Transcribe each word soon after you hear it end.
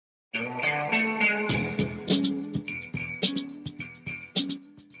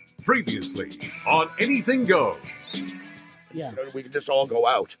Previously on Anything Goes. Yeah, we can just all go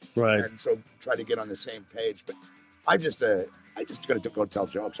out, right? And so try to get on the same page. But I just gonna go tell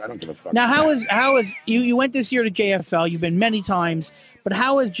jokes. I don't give a fuck. Now, how is you went this year to JFL? You've been many times, but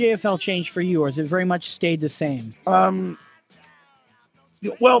how has JFL changed for you, or has it very much stayed the same? Well,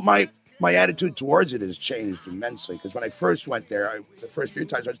 my attitude towards it has changed immensely because when I first went there, the first few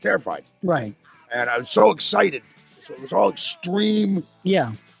times I was terrified. Right. And I was so excited. So it was all extreme.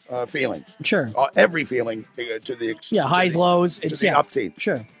 Yeah. Feelings. Sure. Every feeling to the highs, lows. To the up team.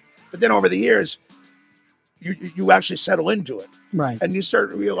 Sure. But then over the years, you actually settle into it. Right. And you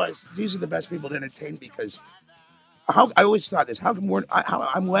start to realize these are the best people to entertain because I always thought this, how come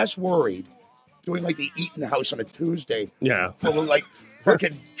I'm less worried doing like the Eaton House on a Tuesday. Yeah. Full of like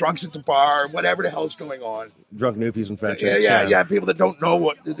fucking drunks at the bar, whatever the hell's going on. Drunk newfies and fat chicks. Yeah. People that don't know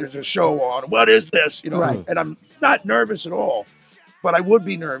what there's a show on. What is this? Right. And I'm not nervous at all. But I would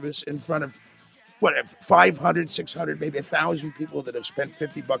be nervous in front of, 500, 600, maybe 1,000 people that have spent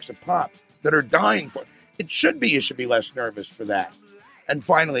 $50 a pop that are dying for it. You should be less nervous for that. And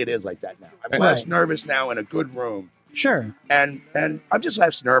finally, it is like that now. I'm less nervous now in a good room. Sure. And I'm just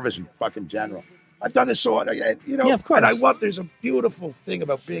less nervous in fucking general. I've done this so, Yeah, of course. And there's a beautiful thing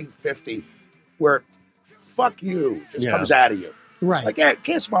about being 50 where fuck you just comes out of you. Right. Like, yeah,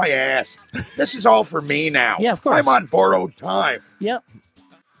 kiss my ass. This is all for me now. Yeah, of course. I'm on borrowed time. Yep.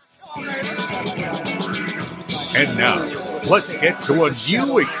 And now, let's get to a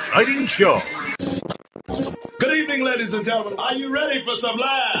new exciting show. Good evening, ladies and gentlemen. Are you ready for some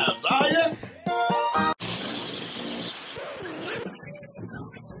laughs? Are you?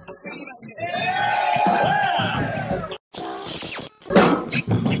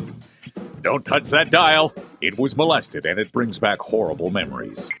 Don't touch that dial. It was molested and it brings back horrible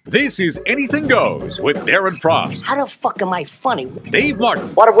memories. This is Anything Goes with Darren Frost. How the fuck am I funny? Dave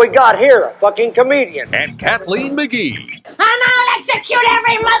Martin. What have we got here? A fucking comedian. And Kathleen McGee. And I'll execute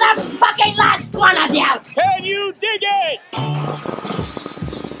every motherfucking last one of you! Can you dig it?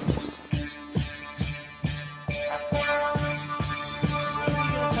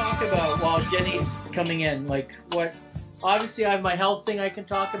 Talk about while Jenny's coming in, like what? Obviously, I have my health thing I can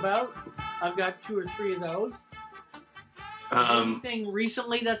talk about. I've got 2 or 3 of those. Anything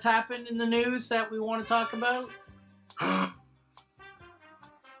recently that's happened in the news that we want to talk about? I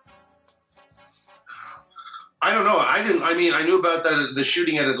don't know. I knew about the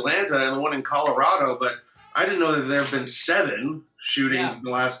shooting at Atlanta and the one in Colorado, but I didn't know that there have been 7 shootings in the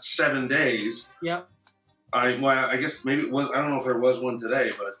last 7 days. Yep. I guess maybe it was. I don't know if there was one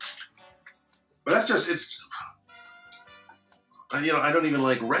today, but that's just it's. I don't even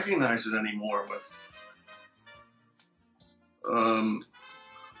recognize it anymore. With I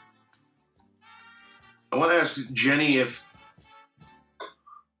want to ask Jenny if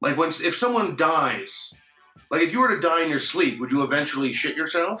someone dies, if you were to die in your sleep, would you eventually shit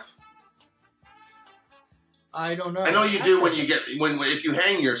yourself? I don't know. I know you do if you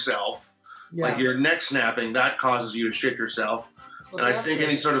hang yourself, your neck snapping, that causes you to shit yourself. And I think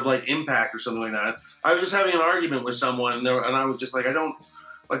any sort of impact or something like that. I was just having an argument with someone, and I was just I don't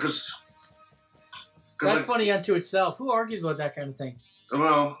because that's funny unto itself. Who argues about that kind of thing?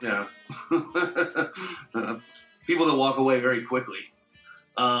 Well, yeah, people that walk away very quickly.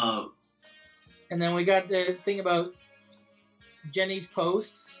 And then we got the thing about Jenny's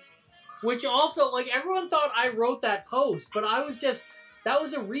posts, which also everyone thought I wrote that post, but that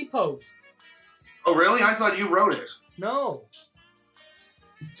was a repost. Oh, really? I thought you wrote it. No.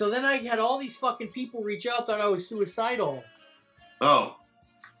 So then I had all these fucking people reach out, thought I was suicidal. Oh.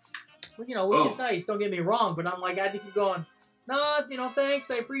 Well, which is nice, don't get me wrong, but I'm I had to keep going, no,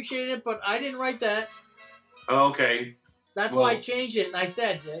 thanks, I appreciate it, but I didn't write that. Oh, okay. That's why I changed it, and I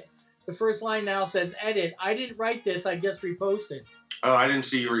said, the first line now says, edit, I didn't write this, I just reposted. Oh, I didn't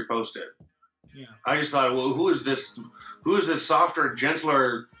see you repost it. Yeah. I just thought, well, who is this softer,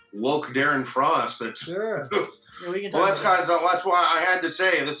 gentler, woke Darren Frost that's... Sure. Yeah, we can that's why I had to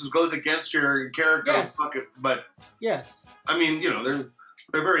say this goes against your character. Yes. But yes, I mean, they're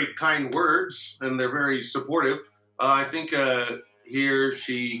very kind words and they're very supportive. I think here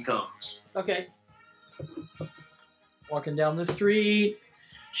she comes. Okay. Walking down the street,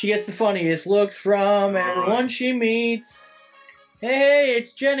 she gets the funniest looks from everyone she meets. Hey,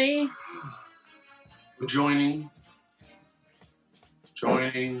 it's Jenny. Joining.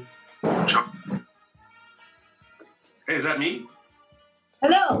 Hey, is that me?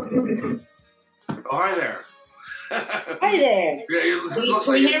 Hello. Oh, hi there. Hi there. Yeah,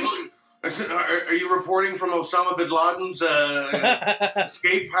 I said, are you reporting from Osama bin Laden's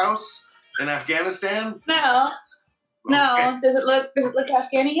escape house in Afghanistan? No. No, does it look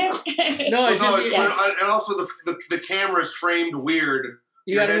Afghani here? No, and also the camera's framed weird.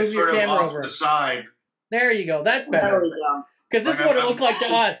 You got to move your camera over to the side. There you go. That's better. There we go. Because this is what it looked like to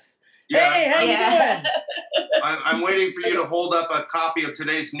us. Yeah, hey, how you doing? I'm waiting for you to hold up a copy of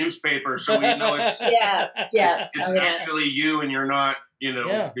today's newspaper so we know it's it's actually you and you're not,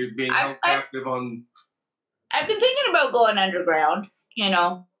 being held captive on. I've been thinking about going underground.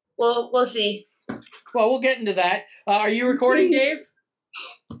 We'll see. Well, we'll get into that. Are you recording, Dave?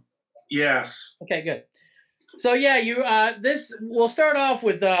 Yes. Okay, good. So yeah, we'll start off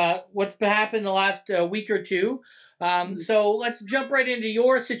with what's happened the last week or two. So let's jump right into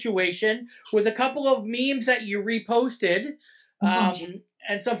your situation with a couple of memes that you reposted,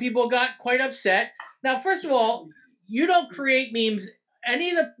 and some people got quite upset. Now, first of all, you don't create memes.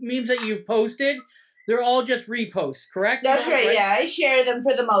 Any of the memes that you've posted, they're all just reposts, correct? That's right. Yeah, I share them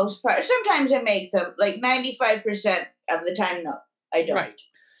for the most part. Sometimes I make them, like 95% of the time. No, I don't. Right.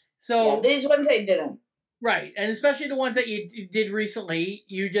 So these ones I didn't. Right, and especially the ones that you did recently,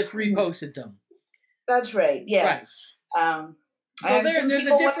 you just reposted them. That's right. Yeah. Right. So there's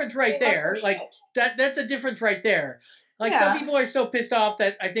a difference right there. Like that's a difference right there. Like some people are so pissed off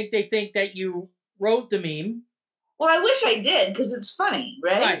that I think they think that you wrote the meme. Well, I wish I did because it's funny,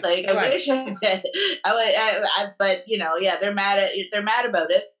 right? Like I wish I did. But they're mad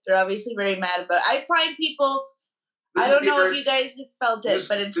about it. They're obviously very mad about it. I find people. I don't know if you guys have felt it,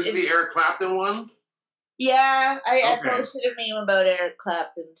 but it's the Eric Clapton one. Yeah, I posted a meme about Eric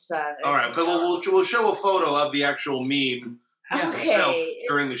Clapton's son. All right, okay, we'll show a photo of the actual meme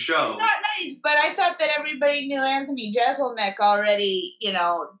during the show. It's not nice, but I thought that everybody knew Anthony Jeselnik already.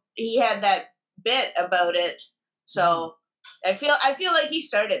 He had that bit about it, so I feel like he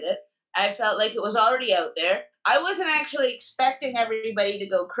started it. I felt like it was already out there. I wasn't actually expecting everybody to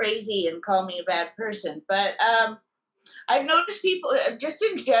go crazy and call me a bad person, but I've noticed people, just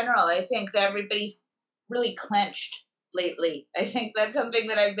in general, I think that everybody's really clenched lately. I think that's something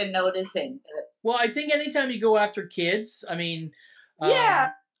that I've been noticing. Well, I think anytime you go after kids, I mean,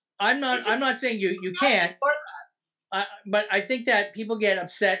 I'm not saying you can't, but I think that people get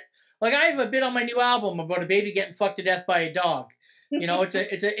upset. Like I have a bit on my new album about a baby getting fucked to death by a dog.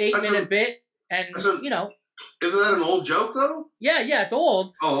 It's an 8-minute bit, and Isn't that an old joke though? Yeah, it's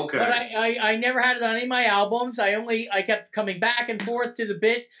old. Oh, okay. But I never had it on any of my albums. I kept coming back and forth to the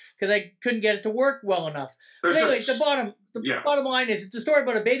bit because I couldn't get it to work well enough. But anyway, the bottom line is it's a story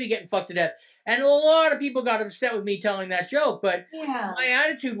about a baby getting fucked to death. And a lot of people got upset with me telling that joke, but my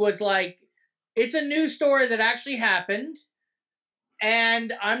attitude was like, it's a news story that actually happened,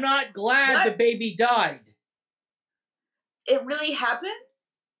 and I'm not glad the baby died. It really happened?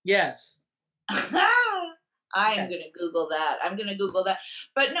 Yes. I'm going to Google that.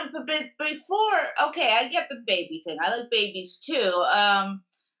 But before, okay, I get the baby thing. I like babies too.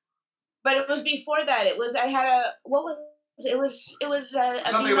 But it was before that. It was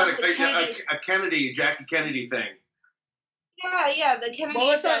something about a Kennedy, Jackie Kennedy thing. Yeah, the Kennedy. Well,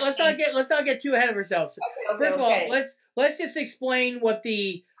 let's not get too ahead of ourselves. Okay, First of all, let's just explain what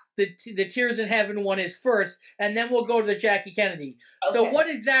the Tears in Heaven one is first, and then we'll go to the Jackie Kennedy. Okay. So what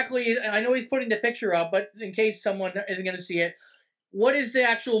exactly, I know he's putting the picture up, but in case someone isn't going to see it, what does the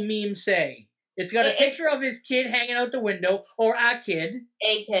actual meme say? It's got a picture of his kid hanging out the window, or a kid.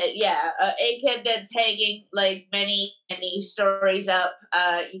 A kid, yeah. A kid that's hanging, like, many stories up,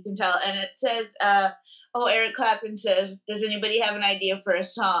 you can tell. And it says, Eric Clapton says, does anybody have an idea for a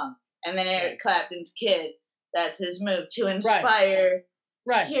song? And then Eric Clapton's kid, that's his move, to inspire...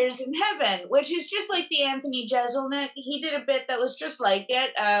 Right. Tears in Heaven, which is just like the Anthony Jeselnik. He did a bit that was just like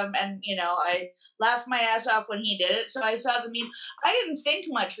it. And, I laughed my ass off when he did it. So I saw the meme. I didn't think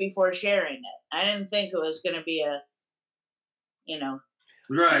much before sharing it. I didn't think it was going to be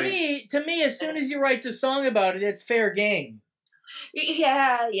Right. To me, as soon as he writes a song about it, it's fair game.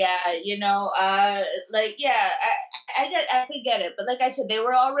 Yeah. I could get it, but like I said, they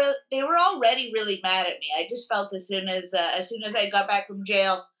were already really mad at me. I just felt as soon as I got back from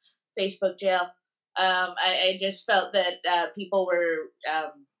jail, Facebook jail, I just felt that people were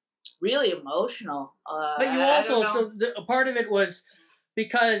really emotional. But you also, a part of it was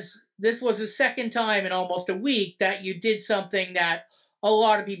because this was the second time in almost a week that you did something that a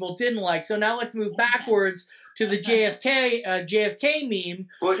lot of people didn't like. So now let's move backwards to the JFK meme,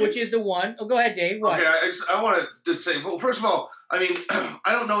 which is the one. Oh, go ahead, Dave. What? Okay, I want to just say, well, first of all, I mean,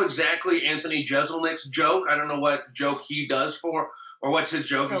 I don't know exactly Anthony Jeselnik's joke. I don't know what joke he does or what's his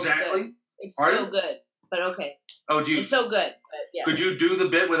joke exactly. Good. It's so good, but okay. Oh, do you? It's so good. But yeah. Could you do the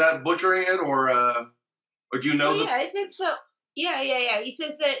bit without butchering it, or do you know? Yeah, I think so. Yeah. He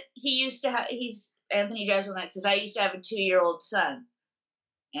says that he used to have. He's Anthony Jeselnik says I used to have a 2-year-old son,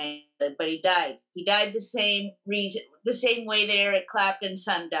 but he died. He died the same reason, the same way that Eric Clapton's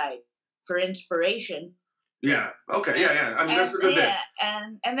son died, for inspiration. Yeah. Okay. Yeah. I mean, that's a good bit.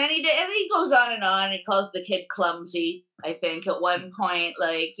 And then he goes on and on. He calls the kid clumsy. I think at one point,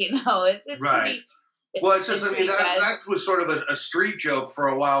 like it's right. Pretty, Well, it's just, I mean, that was sort of a street joke for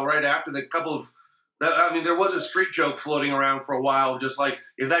a while, right after the couple of, I mean, there was a street joke floating around for a while, just like,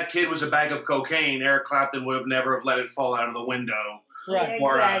 if that kid was a bag of cocaine, Eric Clapton would have never have let it fall out of the window. Right.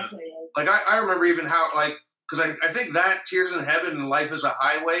 Or, exactly. Like, I remember even how, like, because I think that Tears in Heaven and Life is a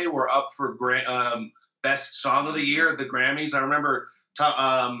Highway were up for Best Song of the Year at the Grammys. I remember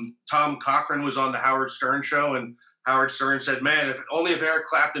Tom Cochran was on the Howard Stern show, and Howard Stern said, man, if Eric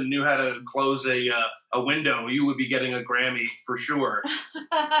Clapton knew how to close a window, you would be getting a Grammy for sure.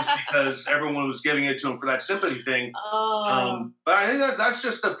 Just because everyone was giving it to him for that sympathy thing. Oh. But I think that's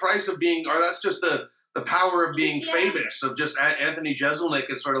just the price of being, or that's just the power of being famous, of just Anthony Jeselnik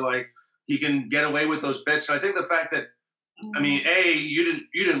is sort of like, he can get away with those bits. And I think the fact that, I mean, A, you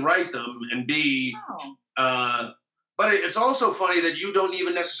didn't write them, and B, but it's also funny that you don't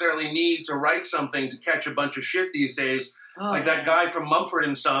even necessarily need to write something to catch a bunch of shit these days. Like that guy from Mumford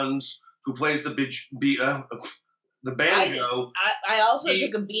and Sons who plays the banjo. I also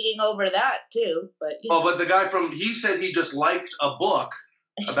took a beating over that too. But but the guy he said he just liked a book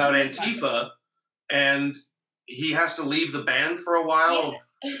about Antifa, and he has to leave the band for a while.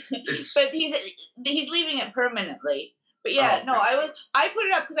 Yeah. But he's leaving it permanently. But yeah, I put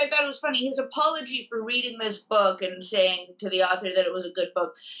it up because I thought it was funny. His apology for reading this book and saying to the author that it was a good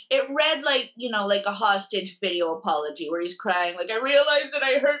book, it read like, like a hostage video apology where he's crying, like, I realized that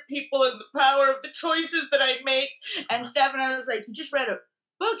I hurt people and the power of the choices that I make and stuff. And I was like, you just read a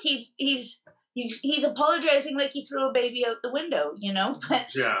book. He's apologizing like he threw a baby out the window,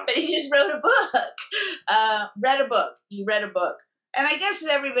 But he just wrote a book. Read a book. He read a book. And I guess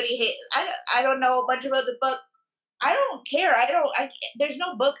everybody hates. I don't know a bunch about the book. I don't care. There's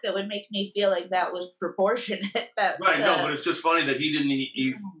no book that would make me feel like that was proportionate. But it's just funny that he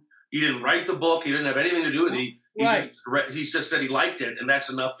didn't write the book. He didn't have anything to do with it. He just said he liked it, and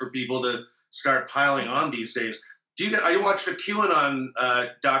that's enough for people to start piling on these days. I watched a QAnon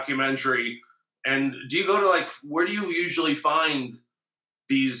documentary, and do you go to where do you usually find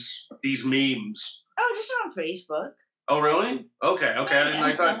these memes? Oh, just on Facebook. Oh, really? Okay.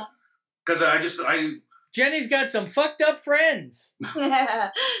 I thought because Jenny's got some fucked up friends.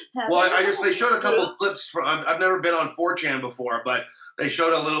 Well, they showed a couple of clips from. I've never been on 4chan before, but they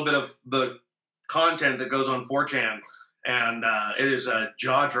showed a little bit of the content that goes on 4chan, and it is a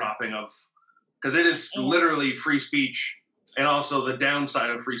jaw dropping because it is literally free speech, and also the downside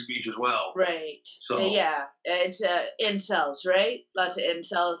of free speech as well. Right. So it's incels, right? Lots of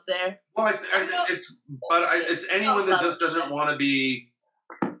incels there. Well, it's anyone that just doesn't want to be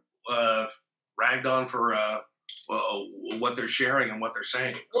ragged on for what they're sharing and what they're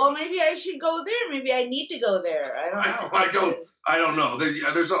saying. Well, maybe I should go there. Maybe I need to go there. I don't know. I don't know.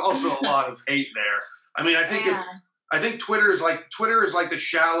 There's also a lot of hate there. I mean, I think Twitter is like the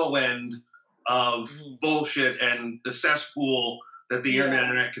shallow end of bullshit and the cesspool that the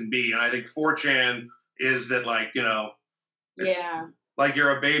internet can be. And I think 4chan is that, it's like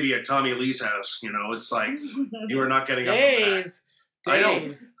you're a baby at Tommy Lee's house. It's like you are not getting up from that. I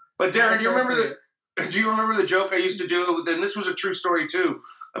know. But Darren, do you remember the joke I used to do? And this was a true story too,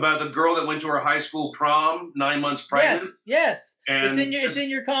 about the girl that went to her high school prom 9 months pregnant. Yes. And it's in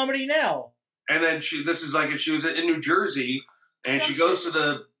your comedy now. And then she was in New Jersey, and she goes to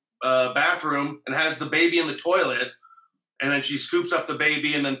the bathroom and has the baby in the toilet, and then she scoops up the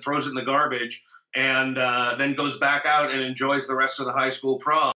baby and then throws it in the garbage, and then goes back out and enjoys the rest of the high school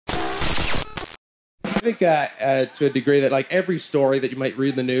prom. I think to a degree that every story that you might read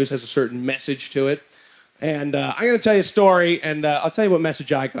in the news has a certain message to it. And I'm going to tell you a story, and I'll tell you what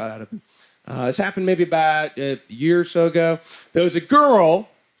message I got out of it. This happened maybe about a year or so ago. There was a girl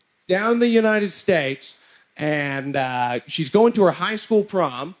down in the United States, and she's going to her high school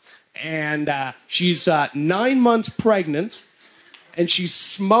prom, and she's 9 months pregnant, and she's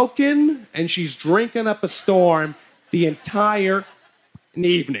smoking, and she's drinking up a storm the entire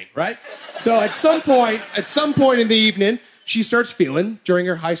evening, right? So at some point in the evening, she starts feeling, during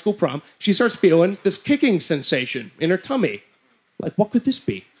her high school prom, she starts feeling this kicking sensation in her tummy. Like, what could this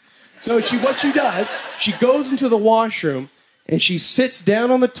be? So what she does, she goes into the washroom, and she sits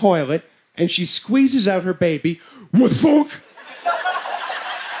down on the toilet, and she squeezes out her baby with funk.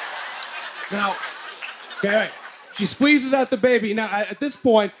 Now, okay, She squeezes out the baby. Now, at this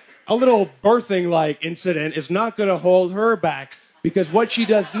point, a little birthing-like incident is not going to hold her back because what she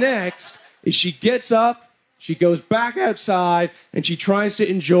does next is she gets up, she goes back outside, and she tries to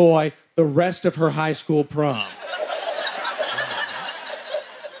enjoy the rest of her high school prom.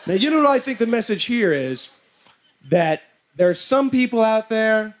 Now, you know what I think the message here is? That there's some people out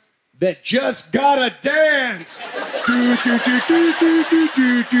there that just gotta dance.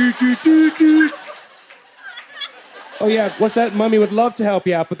 Oh yeah, what's that? Mommy would love to help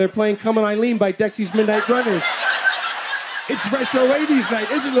you out, but they're playing Come On Eileen by Dexy's Midnight Runners. It's retro 80s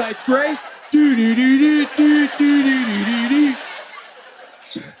night, isn't life great?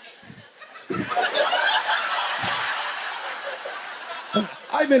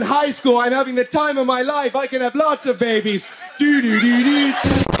 I'm in high school, I'm having the time of my life, I can have lots of babies. And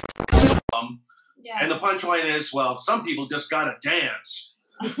the punchline is, well, some people just gotta dance.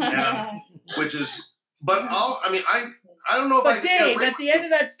 Which is, but I don't know if but Dave, at the end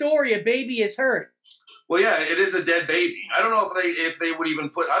of that story, a baby is hurt. Well, yeah, it is a dead baby. I don't know if they would even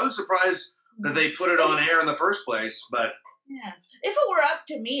put. I was surprised that they put it on air in the first place, but yeah, if it were up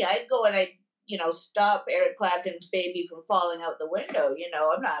to me, I'd go and I'd stop Eric Clapton's baby from falling out the window.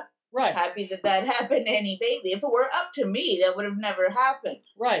 I'm not happy that happened to any baby. If it were up to me, that would have never happened.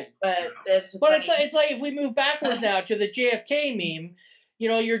 Right. But it's like if we move backwards now to the JFK meme.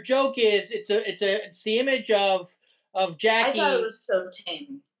 Your joke is it's the image of Jackie. I thought it was so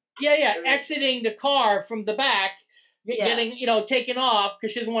tame. Yeah, exiting the car from the back, getting taken off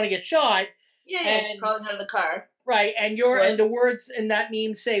because she doesn't want to get shot. Yeah, she's crawling out of the car. Right, and the words in that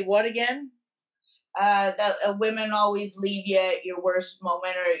meme say what again? That women always leave you at your worst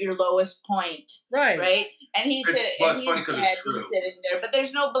moment or your lowest point. Right. Right, and he's sitting there, but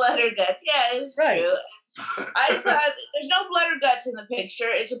there's no blood or guts. Yeah, it's true. I thought there's no blood or guts in the picture.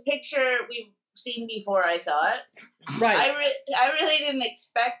 It's a picture we've seen before, I thought. Right. I really didn't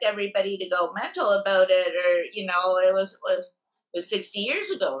expect everybody to go mental about it, or it was 60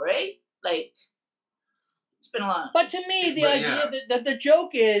 years ago, right? Like, it's been a long. But to me, the idea that the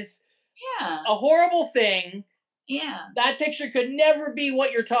joke is a horrible thing. Yeah. That picture could never be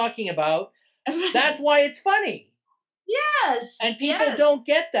what you're talking about. That's why it's funny. Yes. And people don't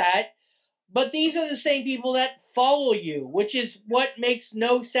get that. But these are the same people that follow you, which is what makes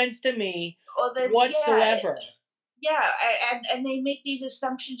no sense to me whatsoever. Yeah, and they make these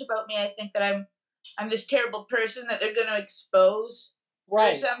assumptions about me. I think that I'm this terrible person that they're going to expose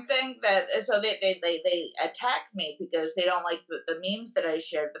or something. So they attack me because they don't like the memes that I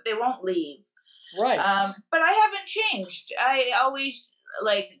shared, but they won't leave. Right. But I haven't changed. I always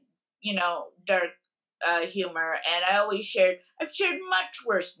dark humor, and I've shared much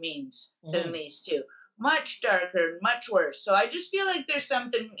worse memes than these two. Much darker, much worse. So I just feel like there's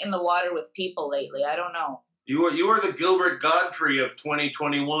something in the water with people lately. I don't know. You are the Gilbert Godfrey of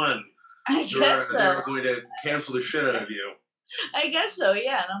 2021. I guess so. They're going to cancel the shit out of you. I guess so,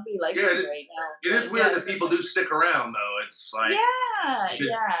 yeah. Don't be like right now. It is weird that people do stick around, though. It's like...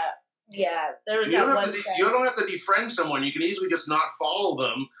 Yeah. You don't have to befriend someone. You can easily just not follow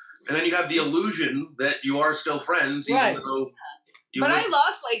them. And then you have the illusion that you are still friends, even though I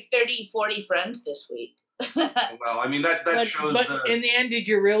lost like 30, 40 friends this week. Well, I mean, that shows... But in the end, did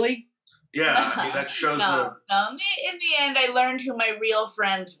you really? Yeah, I mean, that shows No, in the end, I learned who my real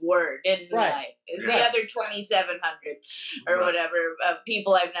friends were, didn't I? The other 2,700 or whatever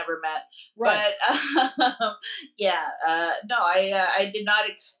people I've never met. Right. But, I did not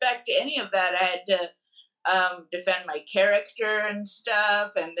expect any of that. I had to defend my character and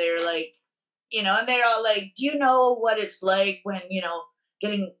stuff, and they're like, and they're all like, do you know what it's like when,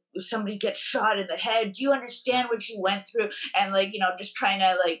 somebody gets shot in the head? Do you understand what you went through? And just trying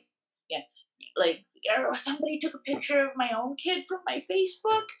to somebody took a picture of my own kid from my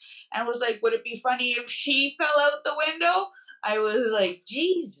Facebook and was like, would it be funny if she fell out the window? I was like,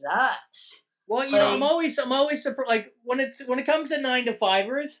 Jesus. Well, I'm always surprised. Like when it comes to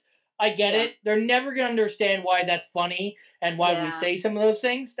 9-to-5ers, I get it. They're never gonna understand why that's funny and why we say some of those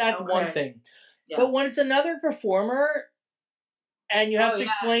things. That's one thing. Yeah. But when it's another performer and you have to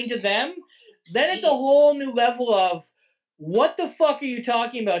explain to them, then it's a whole new level of what the fuck are you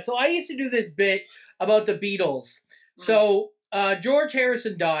talking about? So I used to do this bit about the Beatles. So George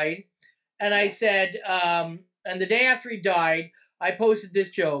Harrison died, and I said, and the day after he died, I posted this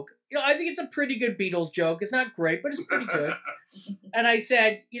joke. I think it's a pretty good Beatles joke. It's not great, but it's pretty good. And I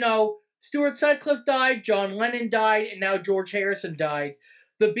said, Stuart Sutcliffe died, John Lennon died, and now George Harrison died.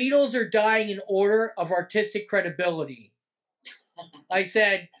 The Beatles are dying in order of artistic credibility. I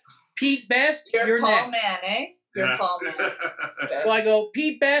said, Pete Best, you're Paul next. Man, eh? You're Paul Man. So I go,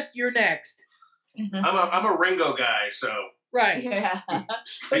 Pete Best, you're next. I'm a Ringo guy, so. Right. Yeah.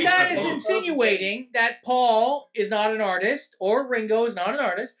 But that is insinuating that Paul is not an artist, or Ringo is not an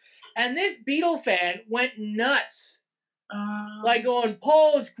artist, and this Beatle fan went nuts. Like going,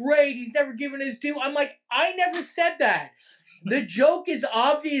 Paul is great, he's never given his due. I'm like, I never said that. The joke is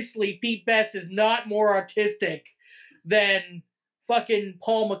obviously Pete Best is not more artistic than fucking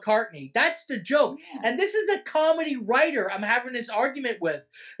Paul McCartney. That's the joke. Yeah. And this is a comedy writer I'm having this argument with.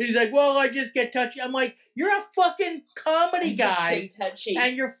 And he's like, well, I just get touchy. I'm like, you're a fucking comedy guy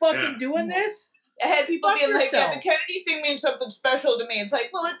and you're fucking doing this? I had people being like, yeah, the Kennedy thing means something special to me. It's like,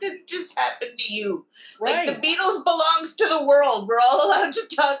 well, it didn't just happen to you. Right. Like, the Beatles belongs to the world. We're all allowed to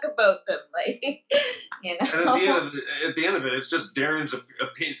talk about them. Like, you know. And at the end of it, it's just Darren's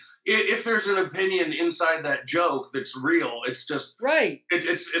opinion. If there's an opinion inside that joke that's real, it's just right.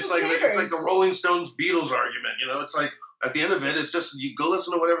 It's like the Rolling Stones Beatles argument. You know, it's like at the end of it, it's just you go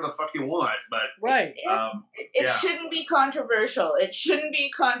listen to whatever the fuck you want. But right, it shouldn't be controversial. It shouldn't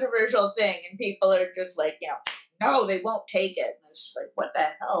be a controversial thing, and people are just like, yeah, no, they won't take it. And it's just like, what the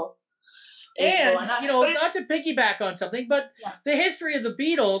hell? And, you know, not to piggyback on something, but the history of the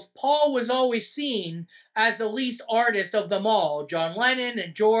Beatles, Paul was always seen as the least artist of them all. John Lennon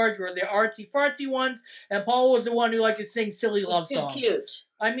and George were the artsy-fartsy ones, and Paul was the one who liked to sing silly love songs. Cute.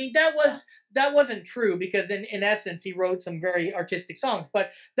 I mean, that wasn't true, because in essence, he wrote some very artistic songs,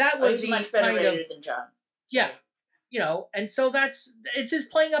 but that was much better writer than John. Yeah, you know, and so it's just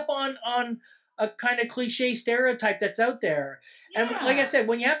playing up on a kind of cliche stereotype that's out there. And like I said,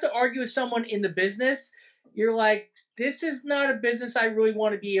 when you have to argue with someone in the business, you're like, this is not a business I really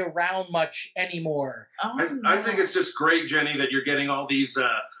want to be around much anymore. I think it's just great, Jenny, that you're getting all these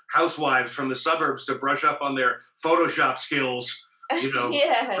housewives from the suburbs to brush up on their Photoshop skills, you know,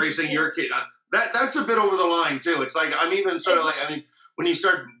 raising your kid. That's a bit over the line, too. It's like, I'm even sort of like, I mean, when you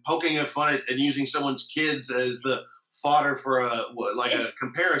start poking at fun at and using someone's kids as the fodder for a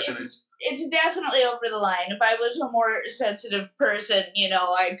comparison, it's definitely over the line. If I was a more sensitive person, you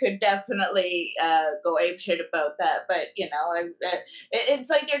know, I could definitely go apeshit about that. But, you know,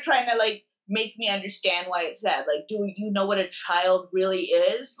 it's like they're trying to, like, make me understand why it's sad. Like, do you know what a child really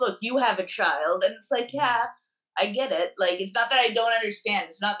is? Look, you have a child. And it's like, yeah, I get it. Like, it's not that I don't understand.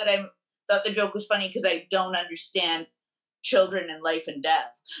 It's not that I thought the joke was funny because I don't understand children and life and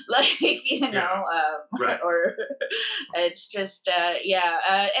death, like, you know, or it's just,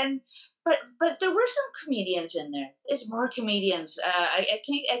 but there were some comedians in there. There's more comedians. I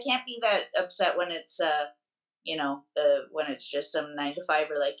can't be that upset when it's, you know, when it's just some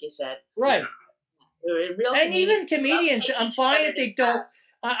 9-to-5er, like you said. Right. Real and even comedians, I'm fine if they don't.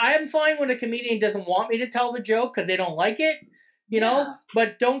 I am fine when a comedian doesn't want me to tell the joke because they don't like it, you know,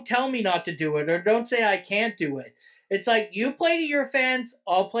 but don't tell me not to do it, or don't say I can't do it. It's like, you play to your fans,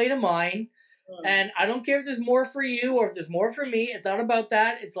 I'll play to mine. And I don't care if there's more for you or if there's more for me. It's not about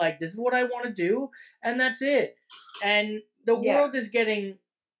that. It's like, this is what I want to do, and that's it. And the world is getting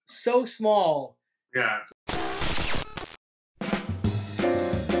so small. Yeah.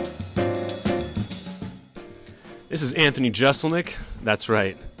 This is Anthony Jeselnik. That's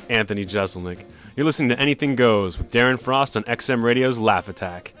right, Anthony Jeselnik. You're listening to Anything Goes with Darren Frost on XM Radio's Laugh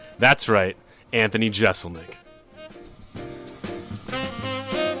Attack. That's right, Anthony Jeselnik.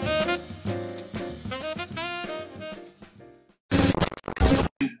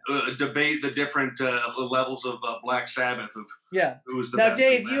 Debate the different levels of Black Sabbath. Who was the now, best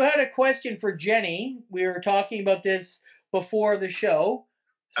Dave, you had a question for Jenny. We were talking about this before the show.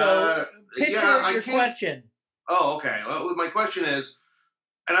 So, your question. Oh, okay. Well, my question is,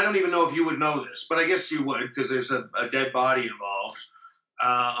 and I don't even know if you would know this, but I guess you would because there's a dead body involved.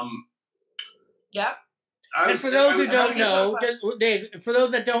 And for those who don't know, Dave, for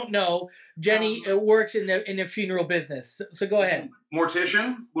those that don't know, Jenny works in the funeral business. So go ahead.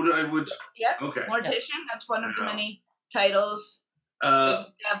 Mortician? Yep. Okay. Mortician. That's one of the many titles.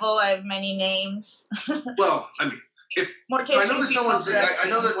 Devil. I have many names. Well, I mean, if I know that someone's, I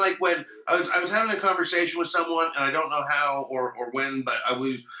know that, like, when I was having a conversation with someone, and I don't know how or when, but I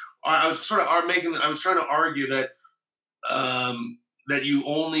was trying to argue that that you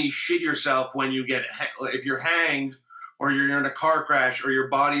only shit yourself when you if you're hanged or you're in a car crash or your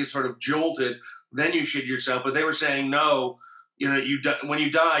body is sort of jolted, then you shit yourself. But they were saying no, you know, when you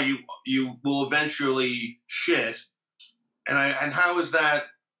die, you will eventually shit. And how is that?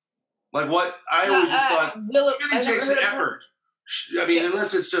 Like, what I always thought, it takes effort. I mean,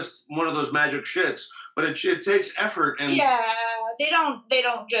 unless it's just one of those magic shits, but it takes effort. And they don't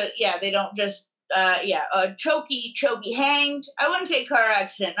just chokey hanged. I wouldn't say car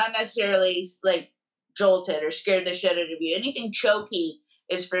accident, not necessarily like jolted or scared the shit out of you. Anything chokey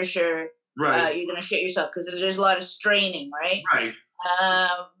is for sure you're gonna shit yourself because there's a lot of straining, right? Right.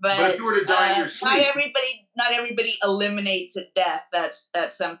 But if you were to die in your sleep, not everybody eliminates at death. That's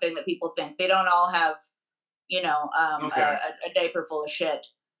something that people think. They don't all have, a diaper full of shit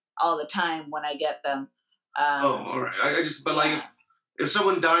all the time when I get them. all right. Like if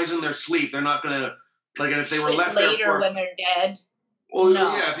someone dies in their sleep, they're not gonna and if they were left later there when they're dead. Well,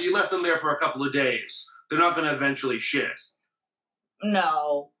 no. Yeah, if you left them there for a couple of days, they're not gonna eventually shit.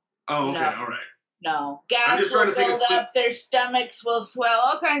 No. Oh, okay, no. all right. No, gas will build up, their stomachs will swell,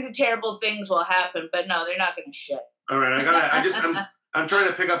 all kinds of terrible things will happen, but no, they're not going to shit. All right, I'm trying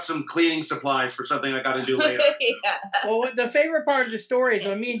to pick up some cleaning supplies for something I got to do later. Yeah. Well, the favorite part of the story is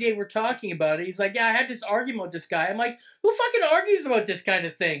when me and Dave were talking about it, he's like, yeah, I had this argument with this guy. I'm like, who fucking argues about this kind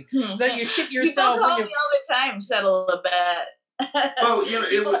of thing? That you shit yourself. People call me all the time, settle a bet. Well,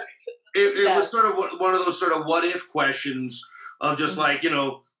 it was sort of one of those sort of what if questions of just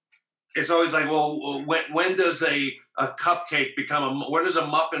it's always like, well, when does a cupcake when does a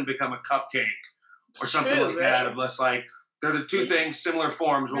muffin become a cupcake or something like that? Of less like they're the two things, similar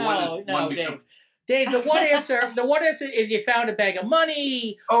forms. Well, Dave, the what answer is you found a bag of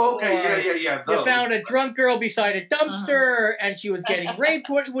money. Oh, okay, yeah. You found a drunk girl beside a dumpster and she was getting raped.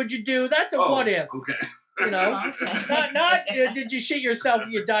 What would you do? That's a what if. Okay. Not did you shit yourself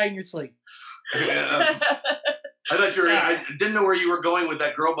and you die in your sleep. I thought you were. I didn't know where you were going with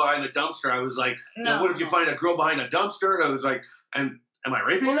that girl behind the dumpster. I was like, what if you find a girl behind a dumpster? And I was like, am I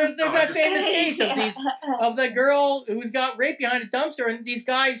raping her? Well, there's that famous case of the girl who's got raped behind a dumpster, and these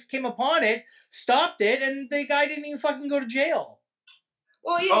guys came upon it, stopped it, and the guy didn't even fucking go to jail.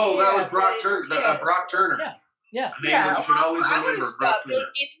 Well, that was Brock Turner. Brock Turner. Yeah. You can always remember Brock Turner.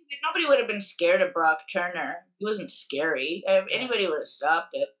 Nobody would have been scared of Brock Turner. He wasn't scary. Anybody would have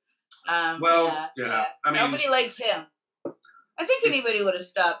stopped it. I mean, nobody likes him. I think anybody would have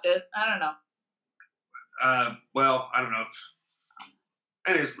stopped it. I don't know. I don't know.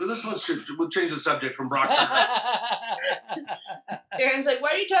 Anyways, we'll change the subject from Brock Turner. Darren's like,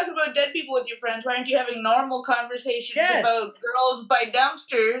 why are you talking about dead people with your friends? Why aren't you having normal conversations about girls by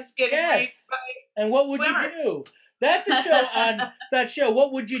dumpsters getting raped by And what would you do? That's a show on that show.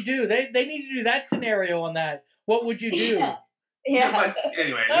 What would you do? They need to do that scenario on that. What would you do? Yeah. But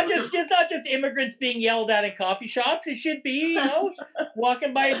anyway, not just immigrants being yelled at in coffee shops. It should be,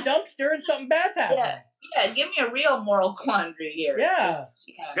 walking by a dumpster and something bad's happening. Yeah, give me a real moral quandary here. Yeah.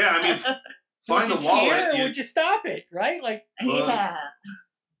 I mean, find the wallet. Or would you stop it? Right? Like.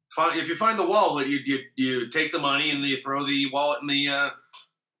 If you find the wallet, you take the money and you throw the wallet in the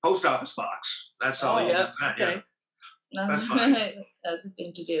post office box. That's all. Okay. That's fine. That's the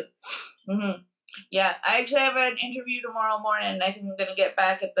thing to do. Mm-hmm. Yeah, I actually have an interview tomorrow morning. I think I'm gonna get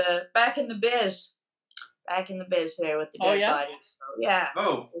back in the biz there with the dead bodies. So yeah.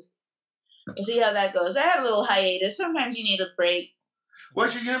 Oh. We'll see how that goes. I had a little hiatus. Sometimes you need a break. Well,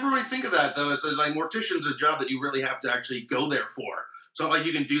 you never really think of that though. It's like mortician's a job that you really have to actually go there for. So like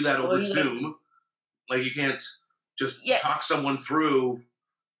you can do that over Zoom. Like you can't just talk someone through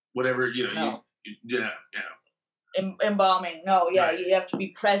whatever Embalming. No, right. You have to be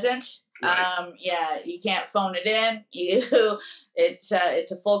present. Right. You can't phone it in. It's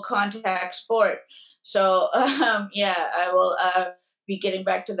a full contact sport. So I will be getting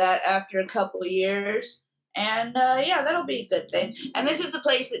back to that after a couple of years. And that'll be a good thing. And this is the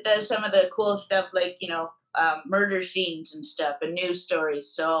place that does some of the cool stuff like, murder scenes and stuff and news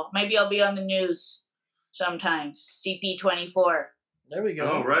stories. So maybe I'll be on the news sometimes. CP24. There we go.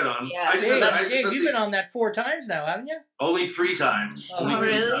 Oh, right on. Yeah. Dave, you've been on that 4 times now, haven't you? Only 3 times. Oh,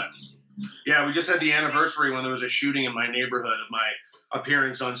 really? Times. Yeah, we just had the anniversary when there was a shooting in my neighborhood of my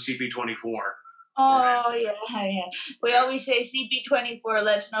appearance on CP24. Oh, yeah. We always say CP24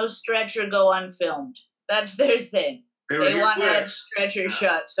 lets no stretcher go unfilmed. That's their thing. They want that stretcher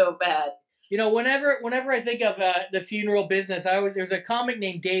shot so bad. Whenever I think of the funeral business, there's a comic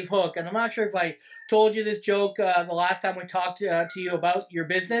named Dave Hook, and I'm not sure if I told you this joke the last time we talked to you about your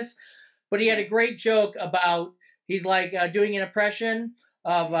business, but he had a great joke about, he's like doing an impression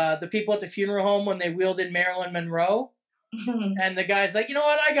of the people at the funeral home when they wheeled in Marilyn Monroe. And the guy's like, you know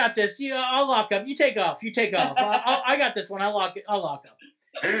what, I got this. I'll lock up. You take off. I got this one. I'll lock up.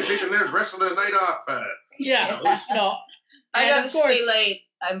 Hey, taking the rest of the night off. I gotta stay late.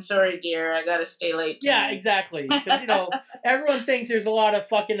 I'm sorry, dear. I gotta stay late tonight. Yeah, exactly. Because, everyone thinks there's a lot of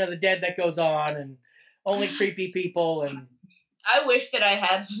fucking of the dead that goes on and only creepy people. And I wish that I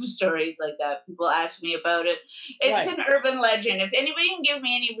had some stories like that. People ask me about it. It's an urban legend. If anybody can give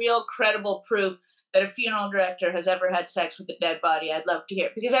me any real credible proof that a funeral director has ever had sex with a dead body, I'd love to hear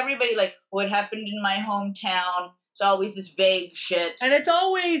it. Because everybody, what happened in my hometown, It's always this vague shit. And it's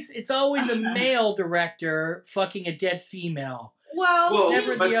always a male director fucking a dead female. Well,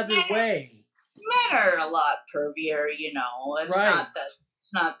 never the other way. Men are a lot pervier, you know. It's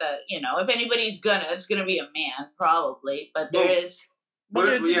not that, you know, if anybody's it's gonna be a man, probably. But there is.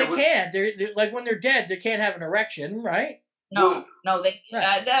 But they can't. They're like when they're dead, they can't have an erection, right? No, no,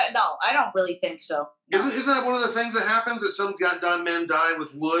 I don't really think so. No. Isn't that one of the things that happens that some men die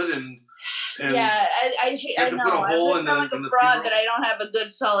with wood and yeah, I know. Put a hole in the fraud that I don't have a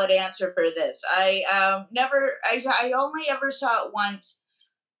good solid answer for this. I only ever saw it once.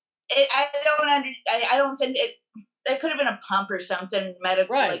 I don't think it. It could have been a pump or something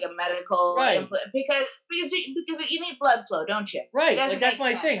medical, like a medical implant, because you need blood flow, don't you? Right, like that's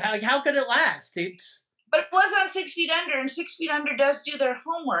my thing. How could it last? But it was on 6 Feet Under, and 6 Feet Under does do their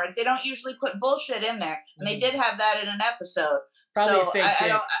homework. They don't usually put bullshit in there, and they did have that in an episode. Probably a fake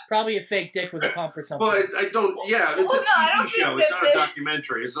dick. Probably a fake dick with a pump or something. Well, I don't. Yeah, it's a TV show. It's not a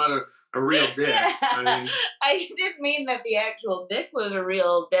documentary. It's not a real dick. I didn't mean that the actual dick was a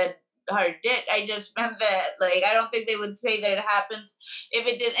real dead hard dick. I just meant that, like, I don't think they would say that it happens. If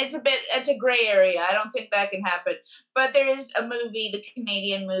it did, it's a gray area. I don't think that can happen. But there is a movie, the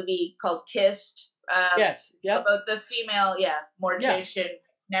Canadian movie called Kissed. Yes. Yep. About the female, mortician,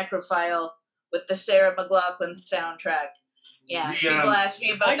 necrophile with the Sarah McLachlan soundtrack. Yeah, people ask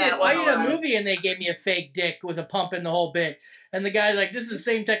me about that one. I did a movie and they gave me a fake dick with a pump in the whole bit. And the guy's like, this is the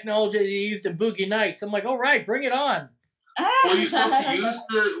same technology that you used in Boogie Nights. I'm like, all right, bring it on. Were you supposed to use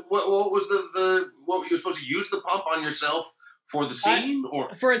what was what were you supposed to use the pump on yourself for the scene?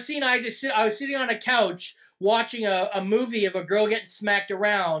 Or for a scene, I was sitting on a couch watching a movie of a girl getting smacked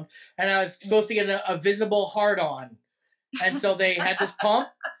around, and I was supposed to get a visible hard-on. And so they had this pump,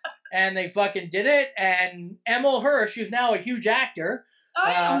 and they fucking did it, and Emil Hirsch, who's now a huge actor,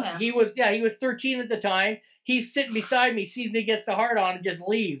 he was 13 at the time, he's sitting beside me, sees me, gets the hard-on, and just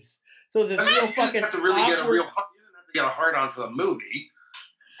leaves. So there's a real fucking get a hard-on for the movie.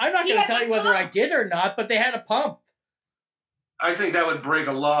 I'm not going to tell you whether I did or not, but they had a pump. I think that would break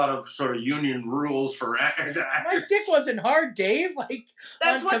a lot of sort of union rules for actors. My dick wasn't hard, Dave. Like,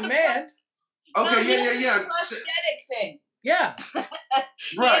 that's on command. Okay, yeah. Prosthetic thing. Yeah.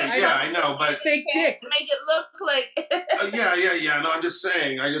 Right, I know, but fake dick. Make it look like. Yeah. No, I'm just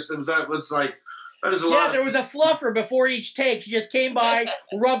saying. It's like that is a lot. Yeah, there was a fluffer before each take. She just came by,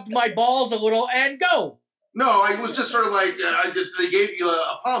 rubbed my balls a little, and go. No, I was just sort of like, they gave you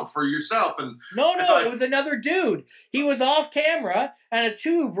a pump for yourself. And No, it was another dude. He was off camera, and a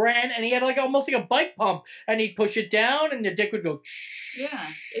tube ran, and he had almost like a bike pump, and he'd push it down, and the dick would go, yeah.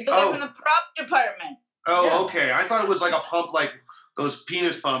 It's like from the prop department. Oh, yeah. Okay. I thought it was like a pump, like those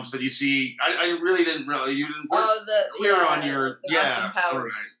penis pumps that you see. I really didn't really, you didn't clear on your, all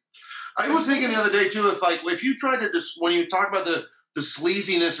right. I was thinking the other day, too, if you tried to, when you talk about the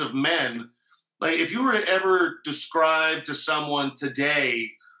sleaziness of men, like, if you were to ever describe to someone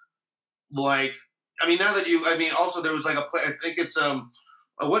today, like, also there was like I think it's,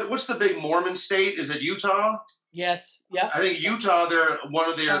 what's the big Mormon state? Is it Utah? Yes. Yeah. I think Utah, one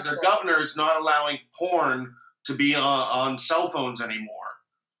of their governors not allowing porn to be on cell phones anymore.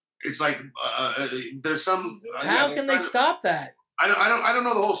 It's like, there's some. How can they stop that? I don't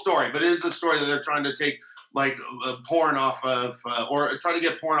know the whole story, but it is a story that they're trying to take, like, porn off of, or try to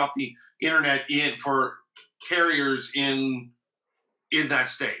get porn off the internet for carriers in that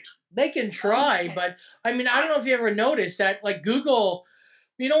state. They can try, but I don't know if you ever noticed that, like, Google,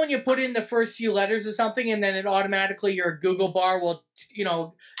 you know, when you put in the first few letters or something, and then it automatically, your Google bar will,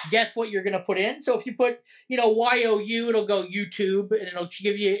 guess what you're going to put in. So if you put, YOU, it'll go YouTube, and it'll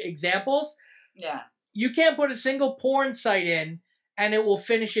give you examples. Yeah. You can't put a single porn site in, and it will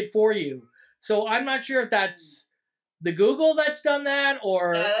finish it for you. So I'm not sure if that's the Google that's done that,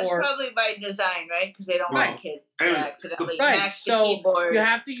 or that's probably by design, right? Because they don't want kids to accidentally mash the so keyboard.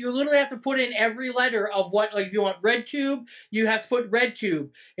 You literally have to put in every letter of what, like, if you want RedTube, you have to put RedTube.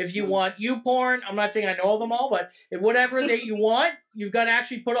 If you want YouPorn, I'm not saying I know them all, but if whatever that you want, you've got to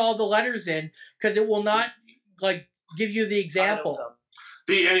actually put all the letters in, because it will not, like, give you the example.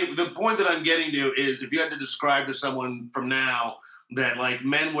 The point that I'm getting to is, if you had to describe to someone from now that, like,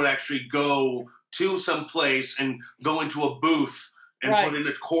 men would actually go to some place and go into a booth and put in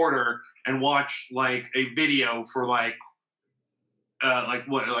a quarter and watch, like, a video for like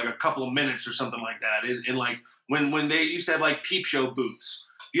a couple of minutes or something like that. And like when they used to have, like, peep show booths,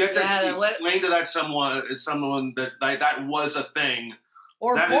 you have to actually explain to that someone that was a thing.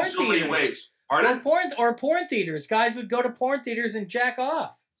 Or that porn in so theaters. many ways. Pardon? Or porn theaters. Guys would go to porn theaters and jack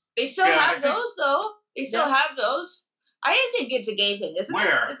off. They still have those, though. They still have those. I think it's a gay thing, isn't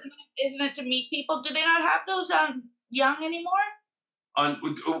Where? it? Isn't it to meet people? Do they not have those Young anymore?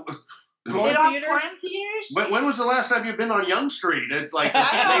 They don't have porn theaters? When was the last time you've been on Young Street? I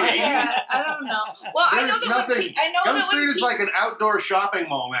don't know. Well, I know that nothing. Young Street is like an outdoor shopping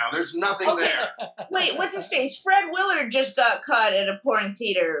mall now. There's nothing there. Wait, what's his face? Fred Willard just got caught at a porn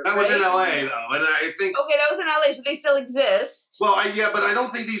theater. That was in L.A. though, and I think. Okay, that was in L.A., so they still exist. Well, but I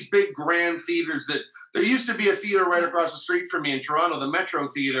don't think these big grand theaters that there used to be a theater right across the street from me in Toronto, the Metro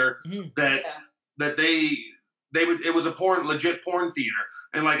Theater, that it was a legit porn theater.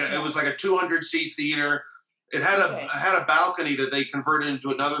 And it was like a 200-seat theater. It had a balcony that they converted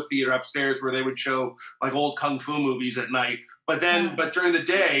into another theater upstairs where they would show like old kung fu movies at night. But during the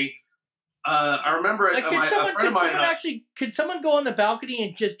day, I remember a friend of mine. Could someone go on the balcony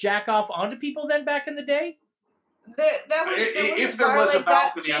and just jack off onto people then back in the day? If there was a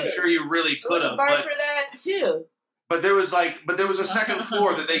balcony, I'm sure you really could have. Bar for that too. But there was a second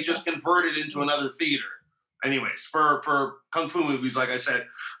floor that they just converted into another theater. Anyways, for kung fu movies, like I said,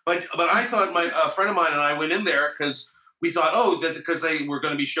 but I thought a friend of mine and I went in there because we thought, because they were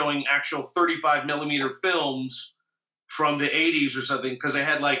going to be showing actual 35 millimeter films from the 80s or something, because they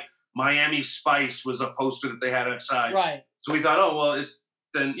had like Miami Spice was a poster that they had outside. Right. So we thought,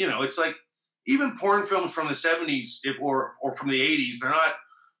 it's like even porn films from the 70s or from the 80s, they're not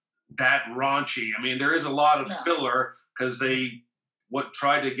that raunchy. I mean, there is a lot of filler because they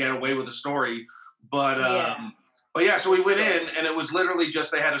tried to get away with the story. But so we went in, and it was literally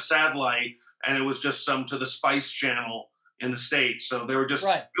just they had a satellite, and it was just some to the Spice Channel in the States. So they were just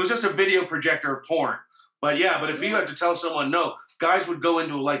it was just a video projector of porn. But if you had to tell someone no, guys would go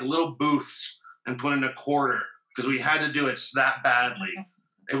into like little booths and put in a quarter because we had to do it that badly.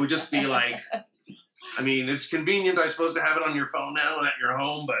 It would just be like, I mean, it's convenient, I suppose, to have it on your phone now and at your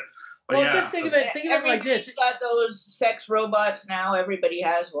home, but just think of it like this. Everybody's got those sex robots now. Everybody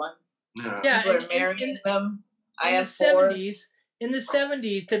has one. Yeah, people are marrying them. I have 4. In the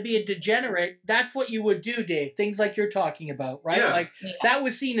 70s, to be a degenerate, that's what you would do, Dave. Things like you're talking about, right? Yeah. That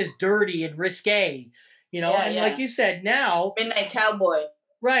was seen as dirty and risque, like you said, now... Midnight Cowboy.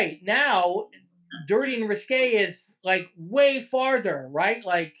 Right. Now, dirty and risque is, like, way farther, right?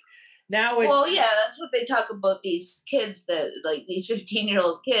 Like, now it's... Well, yeah, that's what they talk about, these kids that, like, these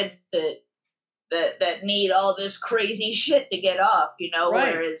 15-year-old kids that need all this crazy shit to get off,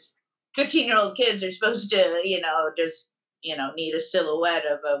 right. Whereas 15-year-old kids are supposed to, just, need a silhouette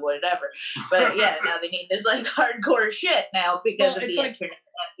of a whatever. But now they need this like hardcore shit now because of the internet.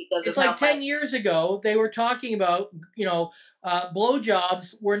 It's like 10 years ago, they were talking about,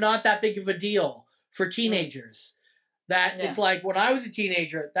 blowjobs were not that big of a deal for teenagers. It's like when I was a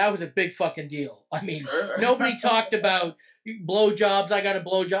teenager, that was a big fucking deal. I mean, nobody talked about blowjobs. I got a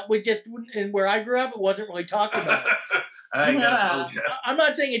blowjob. And where I grew up, it wasn't really talked about. I got a blowjob. I'm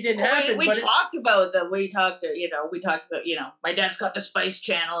not saying it didn't happen. We talked about, my dad's got the Spice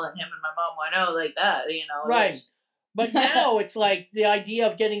Channel and him and my mom went out like that, Right. But now it's like the idea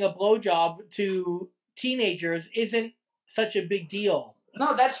of getting a blowjob to teenagers isn't such a big deal.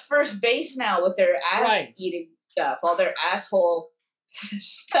 No, that's first base now with their ass eating stuff, all their asshole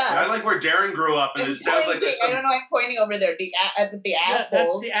stuff. I like where Darren grew up, and it sounds like there's I don't know. I'm pointing over there. The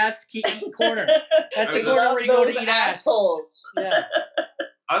assholes. That's the ass corner. That's the corner where you go to eat assholes. Yeah.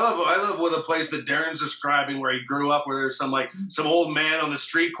 I love with a place that Darren's describing where he grew up, where there's some old man on the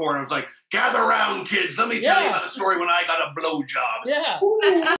street corner. It's like, gather around, kids. Let me tell you about the story when I got a blowjob. Yeah.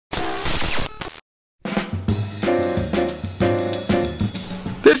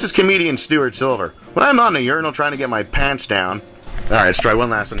 This is comedian Stuart Silver. When I'm on the urinal trying to get my pants down. All right, let's try one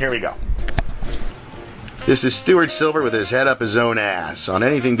last one. Here we go. This is Stuart Silver with his head up his own ass on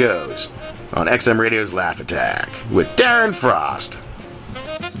Anything Goes on XM Radio's Laugh Attack with Darren Frost.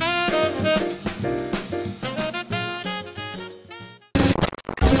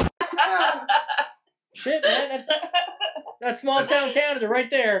 Shit, man. That's small town Canada right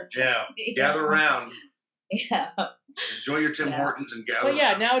there. Yeah. Gather around. Yeah. Enjoy your Tim Hortons and gather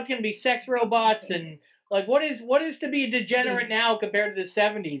around. Now it's going to be sex robots and like what is to be a degenerate now compared to the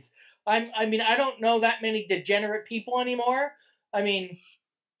 70s? I mean, I don't know that many degenerate people anymore. I mean,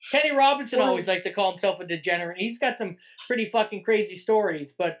 Kenny Robinson always likes to call himself a degenerate. He's got some pretty fucking crazy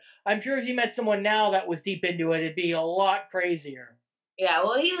stories, but I'm sure if you met someone now that was deep into it, it'd be a lot crazier. Yeah,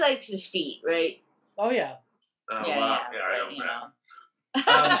 well, he likes his feet, right? Oh, yeah. I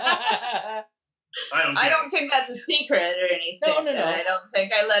don't think that's a secret or anything. No. I don't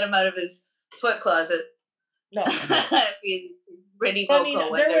think I let him out of his foot closet. No. He's pretty vocal. I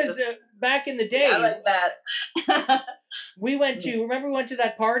mean, there was back in the day. I like that. We went to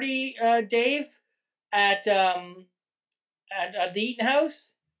that party, Dave, at at the Eaton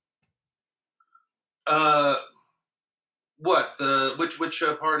House? What which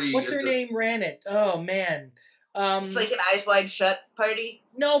party? What's her name ran it? Oh man, it's like an Eyes Wide Shut party.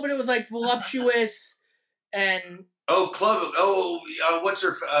 No, but it was like voluptuous and. Club. What's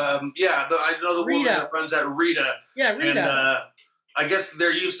her? Yeah, I know the woman that runs that, Rita. Yeah, Rita. And I guess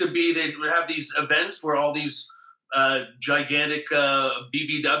there used to be, they would have these events where all these gigantic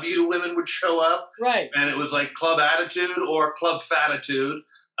BBW women would show up. Right. And it was like Club Attitude or Club Fatitude,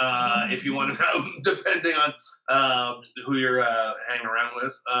 if you want to know, depending on who you're hanging around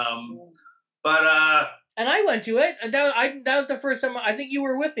with. And I went to it. And that was the first time. I think you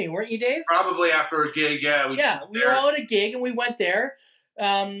were with me, weren't you, Dave? Probably after a gig, yeah. We were all at a gig, and we went there.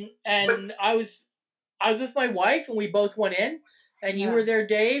 I was with my wife, and we both went in. And you were there,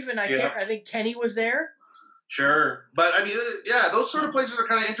 Dave, and I think Kenny was there. Sure. But, I mean, yeah, those sort of places are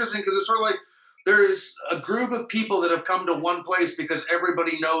kind of interesting because it's sort of like there is a group of people that have come to one place because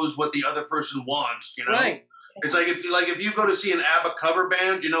everybody knows what the other person wants, you know? Right. It's like if you go to see an ABBA cover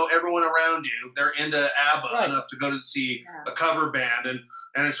band, you know, everyone around you, they're into ABBA enough to go to see a cover band. And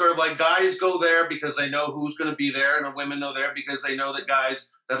it's sort of like guys go there because they know who's going to be there, and the women know there because they know that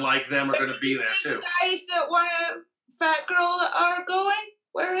guys that like them are going to be there, too. The guys that want a fat girl are going?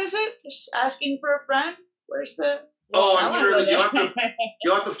 Where is it? Just asking for a friend? Where's the... I'm sure that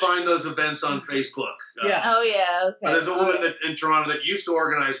you'll have to find those events on Facebook. Yeah. Oh, yeah, okay. There's a woman in Toronto that used to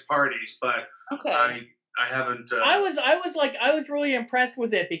organize parties, but I haven't. I was really impressed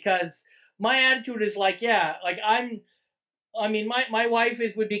with it because my attitude is like, my wife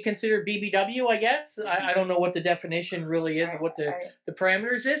would be considered BBW, I guess. I don't know what the definition really is and what the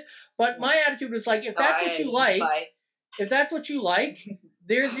parameters is, but my attitude is like, if that's what you like,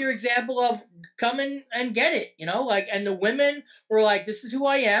 there's your example of come in and get it, you know, like, and the women were like, this is who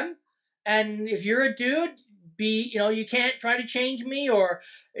I am. And if you're a dude, you can't try to change me or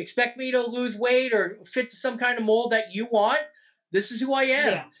expect me to lose weight or fit some kind of mold that you want. This is who I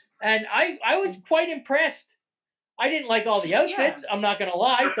am. Yeah. And I was quite impressed. I didn't like all the outfits. I'm not going to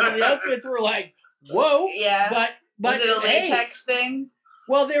lie. Some of the outfits were like, whoa. Yeah. But was it a latex thing?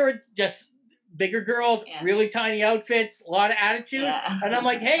 Well, they were just bigger girls, really tiny outfits, a lot of attitude. Yeah. And I'm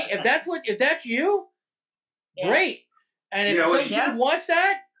like, hey, if that's you, great. And if some dude wants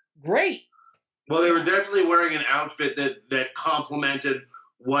that, great. Well, they were definitely wearing an outfit that complemented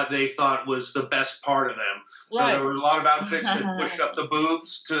what they thought was the best part of them. So there were a lot of outfits that pushed up the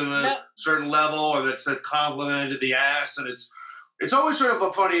boobs to a certain level, or that complemented the ass, and it's always sort of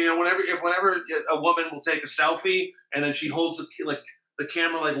a funny, you know, whenever a woman will take a selfie and then she holds the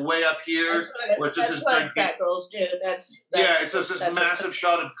camera like way up here, that's what fat girls do. That's it's just this massive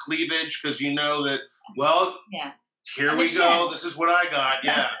shot of cleavage because you know that here we go. This is what I got.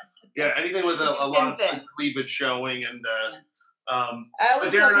 Yeah, anything with a lot of cleavage showing, and I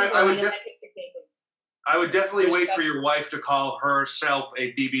would definitely wait for your wife to call herself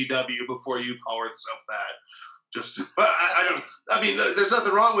a BBW before you call herself that. I mean, there's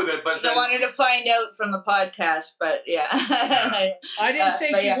nothing wrong with it, but I wanted to find out from the podcast, but I didn't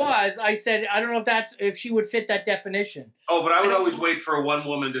say she was. I said I don't know if she would fit that definition. Oh, but I would always wait for one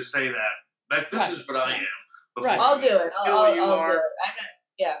woman to say that. This is what I am. Right. I'll do it. I'll do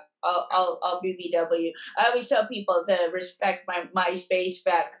it. I'll BBW. I always tell people to respect my MySpace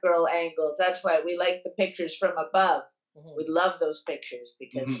fat girl angles. That's why we like the pictures from above. Mm-hmm. We love those pictures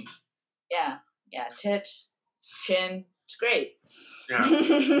because, tits, chin, it's great. Yeah,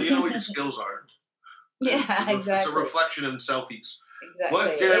 you know what your skills are. Yeah, exactly. It's a reflection in selfies.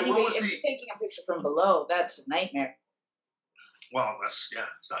 Exactly. If you're taking a picture from below, that's a nightmare. Well, it's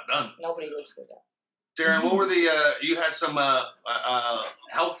not done. Nobody looks good at that. Darren, what were you had some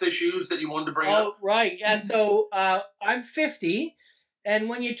health issues that you wanted to bring up? Oh, right. Yeah, so I'm 50, and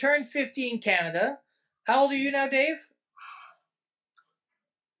when you turn 50 in Canada, how old are you now, Dave?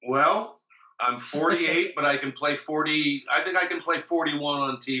 Well, I'm 48, but I can play 40. I think I can play 41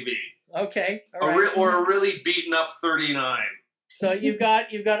 on TV. Okay. All right. Or a really beaten up 39. So you've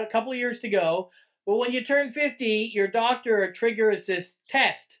got a couple of years to go. But when you turn 50, your doctor triggers this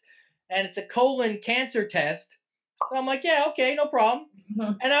test. And it's a colon cancer test. So I'm like, yeah, okay, no problem.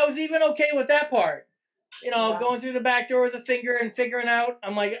 And I was even okay with that part. You know, going through the back door with a finger and figuring out.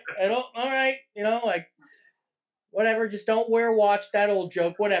 I'm like, all right, you know, like, whatever, just don't wear a watch, that old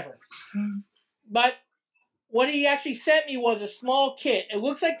joke, whatever. But what he actually sent me was a small kit. It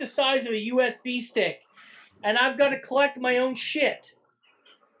looks like the size of a USB stick. And I've got to collect my own shit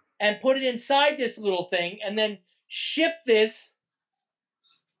and put it inside this little thing and then ship this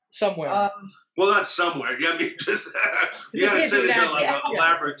somewhere. Well, not somewhere. I mean, just you got to send it to like a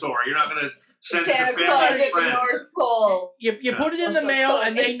laboratory. You're not going to Send it Santa to Claus family at and the friends. North Pole. You put it in the mail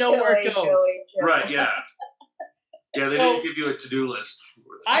and they know where it goes. Right, yeah. Yeah, they didn't give you a to-do list.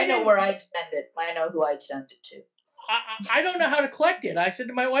 I know where I'd send it. I know who I'd send it to. I don't know how to collect it. I said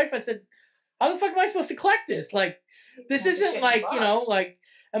to my wife, I said, how the fuck am I supposed to collect this? Like, this isn't like, you know, like,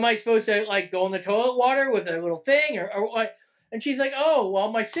 am I supposed to, like, go in the toilet water with a little thing or what? And she's like, oh,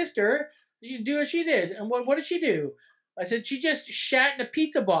 well, my sister, you do what she did. And what did she do? I said, she just shat in a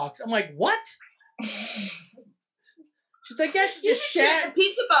pizza box. I'm like, what? She's like, yeah, she just shat in a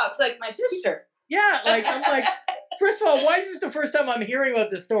pizza box like my sister. Yeah, like, I'm like, first of all, why is this the first time I'm hearing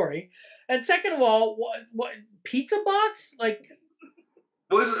about this story? And second of all, what pizza box? Like,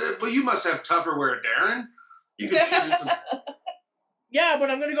 well, you must have Tupperware, Darren. You can yeah,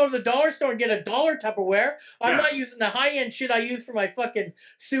 but I'm going to go to the dollar store and get a dollar Tupperware. I'm not using the high-end shit I use for my fucking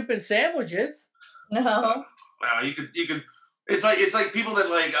soup and sandwiches. No. Wow, you could. It's like people that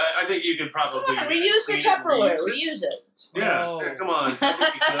like. I think you could probably reuse the Tupperware. Reuse it. Yeah, come on. I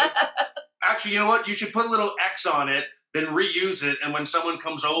think you could. Actually, you know what? You should put a little X on it, then reuse it, and when someone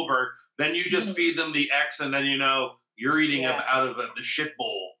comes over, then you just feed them the X, and then you know you're eating out of the shit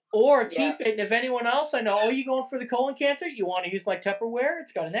bowl. Or keep it, and if anyone else I know, oh, you going for the colon cancer? You want to use my Tupperware?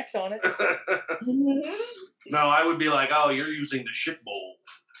 It's got an X on it. No, I would be like, oh, you're using the shit bowl.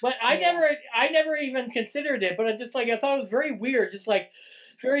 But I never even considered it. But I thought it was very weird. Just like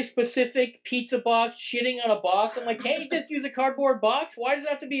very specific pizza box, shitting on a box. I'm like, can't you just use a cardboard box? Why does it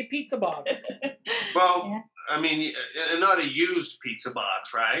have to be a pizza box? Well, I mean, not a used pizza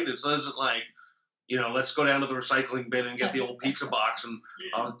box, right? It isn't like, you know, let's go down to the recycling bin and get the old pizza box and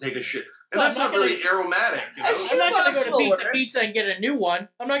take a shit. And that's not really aromatic. You know? I'm not going to go to Pizza and get a new one.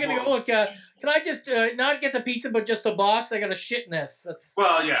 I'm not going to go, look, can I just not get the pizza but just the box? I got a shit in this.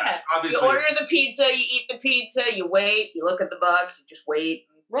 Well, yeah, obviously. You order the pizza, you eat the pizza, you wait, you look at the box, you just wait.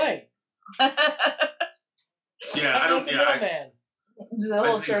 Right. Yeah, I don't. Yeah, it's a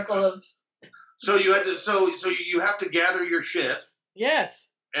whole circle of. So you had to. So you have to gather your shit. Yes.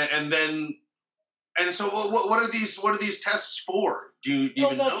 And then. And so, what are these tests for? Do you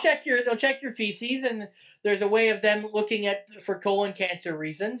even know? They'll check your feces, and there's a way of them looking at for colon cancer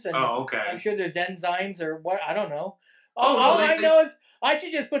reasons. And okay. I'm sure there's enzymes or what, I don't know. All I know is I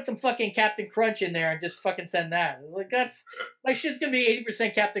should just put some fucking Captain Crunch in there and just fucking send that. Like my shit's gonna be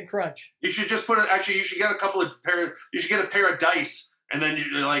 80% Captain Crunch. You should just put it. Actually, you should get You should get a pair of dice, and then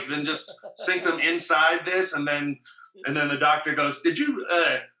then just sink them inside this, and then the doctor goes, Did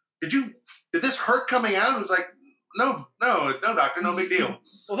this hurt coming out? It was like, no, doctor, no big deal.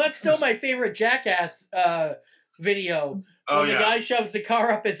 Well, that's still my favorite Jackass video. When the guy shoves the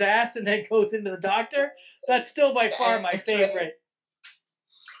car up his ass and then goes into the doctor. That's still by far my favorite. Right.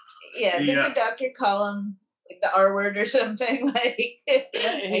 Yeah, did the doctor call him like the R word or something? Like,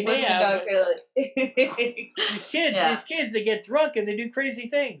 he may have. These kids, they get drunk and they do crazy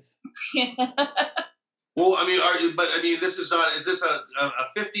things. Well, I mean, this is not. Is this a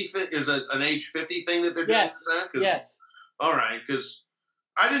 50 thing? Is it an age 50 thing that they're doing? Yes. All right, because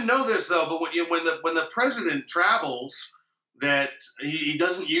I didn't know this though. But when the president travels, that he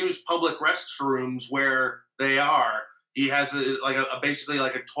doesn't use public restrooms where they are. He has basically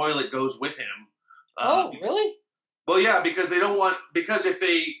like a toilet goes with him. Oh, really? Well, yeah, because they don't want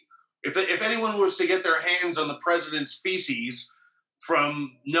if anyone was to get their hands on the president's feces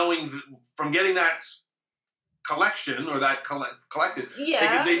from getting that collection or that collected.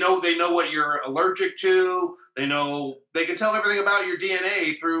 Yeah. They know what you're allergic to. They can tell everything about your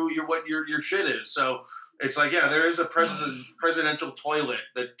DNA through what your shit is. So it's like, yeah, there is a presidential toilet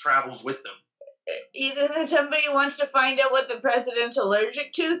that travels with them. Either that somebody wants to find out what the president's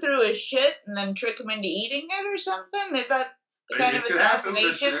allergic to through his shit and then trick him into eating it or something. Is that the kind of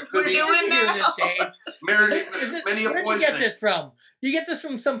assassination we're doing now? Where did you get this from? You get this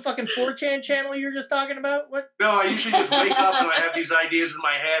from some fucking 4chan channel you were just talking about? What? No, I usually just wake up and I have these ideas in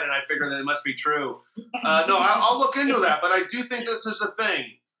my head and I figure that they must be true. No, I'll look into that, but I do think this is a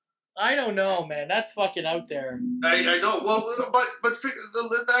thing. I don't know, man. That's fucking out there. I know. Well, but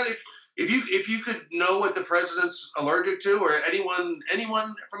that if you could know what the president's allergic to or anyone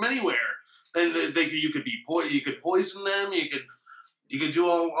from anywhere, then you could poison them. You could do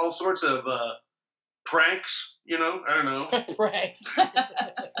all sorts of pranks. You know, I don't know. Pranks.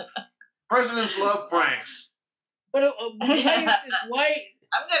 Presidents love pranks. But why?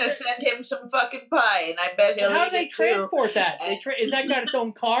 I'm gonna send him some fucking pie, and I bet he'll eat it too. How do they transport that? Is that got its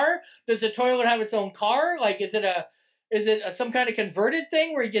own car? Does the toilet have its own car? Like, is it some kind of converted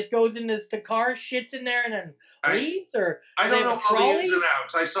thing where he just goes in the car, shits in there, and then leaves? Or I don't know all the ins and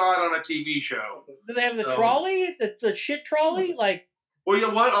outs. I saw it on a TV show. Do they have the trolley, the shit trolley? Like, Well, you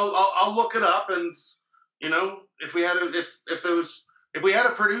know what? I'll look it up, and you know, if we had a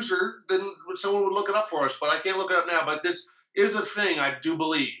producer, then someone would look it up for us. But I can't look it up now. But this is a thing, I do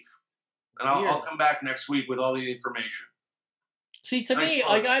believe, and I'll come back next week with all the information. See, to me,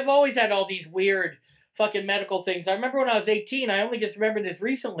 like I've always had all these weird fucking medical things. I remember when I was 18, I only just remembered this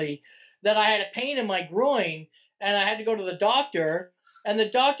recently, that I had a pain in my groin, and I had to go to the doctor, and the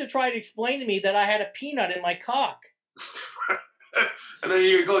doctor tried to explain to me that I had a peanut in my cock. And then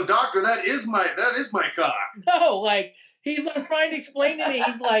you go, doctor, that is my cock. No, like he's trying to explain to me.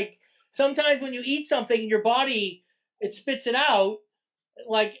 He's like, sometimes when you eat something in your body, it spits it out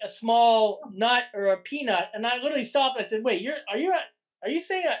like a small nut or a peanut. And I literally stopped. I said, "Wait, are you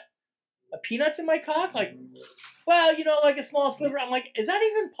saying a peanut's in my cock?" Like, well, you know, like a small sliver. I'm like, is that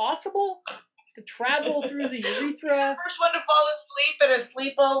even possible? To travel through the urethra. First one to fall asleep at a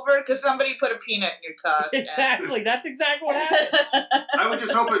sleepover because somebody put a peanut in your cock. Exactly. That's exactly what happened. I would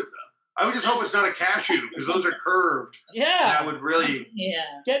just hope it's not a cashew because those are curved. Yeah. That would really. Yeah.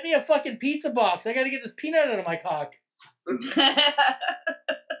 Get me a fucking pizza box. I got to get this peanut out of my cock.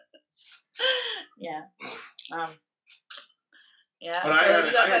 Yeah. Yeah. But so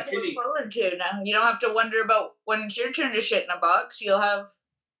you got that to look forward to now. You don't have to wonder about when it's your turn to shit in a box. You'll have.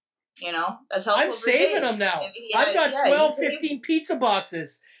 You know, that's helpful. I'm saving them now. I've got 12, 15 pizza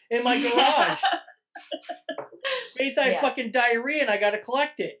boxes in my garage. In case I have fucking diarrhea and I got to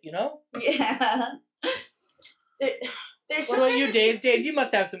collect it, you know? Yeah. What about you, Dave? Dave, you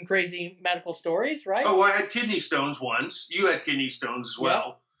must have some crazy medical stories, right? Oh, I had kidney stones once. You had kidney stones as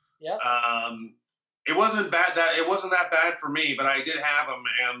well. Yeah. It wasn't that bad for me, but I did have them,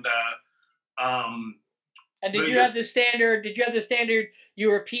 and did you have the standard? Did you have the standard? You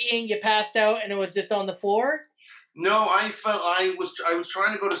were peeing, you passed out, and it was just on the floor. No, I was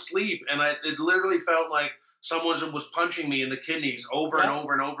trying to go to sleep, and it literally felt like someone was punching me in the kidneys over and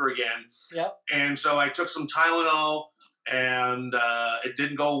over and over again. Yep. And so I took some Tylenol, and it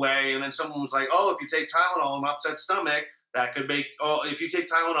didn't go away. And then someone was like, "Oh, if you take Tylenol and upset stomach, that could make. Oh, if you take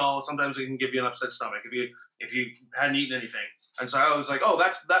Tylenol, sometimes it can give you an upset stomach if you hadn't eaten anything." And so I was like, "Oh,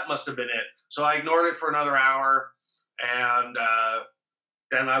 that must have been it." So I ignored it for another hour, and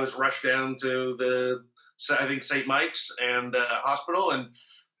then I was rushed down to I think St. Mike's and hospital, and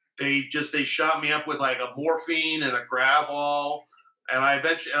they shot me up with like a morphine and a Gravol, and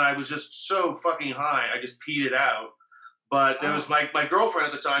I was just so fucking high, I just peed it out. But there was my girlfriend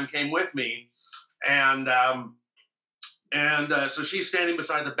at the time came with me, and so she's standing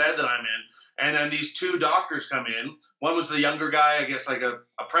beside the bed that I'm in. And then these two doctors come in. One was the younger guy, I guess, like a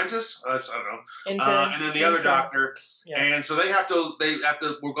apprentice. I don't know. And then the other doctor. Yeah. And so they have to.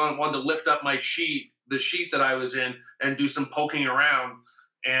 We're going to want to lift up the sheet that I was in, and do some poking around.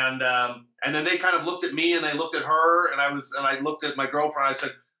 And then they kind of looked at me, and they looked at her, and I looked at my girlfriend. I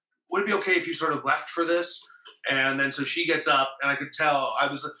said, "Would it be okay if you sort of left for this?" And then so she gets up, and I could tell I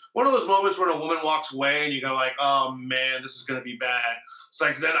was one of those moments when a woman walks away, and you go like, "Oh man, this is going to be bad." It's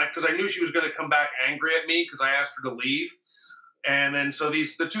like then because I knew she was going to come back angry at me because I asked her to leave, and then so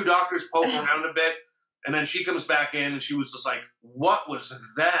the two doctors poke around a bit, and then she comes back in, and she was just like, "What was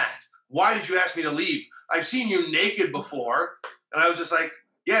that? Why did you ask me to leave? I've seen you naked before," and I was just like.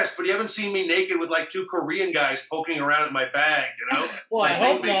 Yes, but you haven't seen me naked with like two Korean guys poking around in my bag, you know? Well, like, I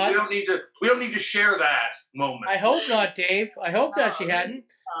hope not. We don't need to share that moment. I hope not, Dave. I hope that she hadn't.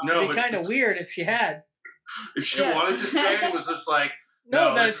 No, it'd be kind of weird if she had. If she wanted to stay, it was just like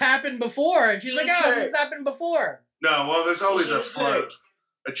no, that has happened before, and she's like, "Oh, this has happened before." No, well, there's always a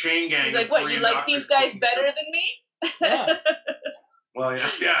chain gang. He's like, "What? You like these guys better than me?" Yeah. Well, yeah.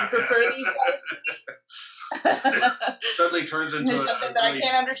 You prefer these guys to me? Suddenly turns into something that I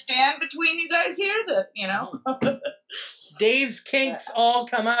can't understand between you guys here. That you know, Dave's kinks all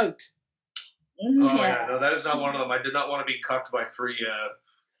come out. Oh yeah, no, that is not one of them. I did not want to be cucked by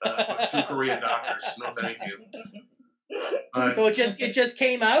two Korean doctors. No, thank you. So it just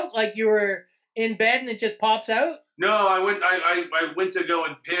came out like you were in bed and it just pops out. No, I went to go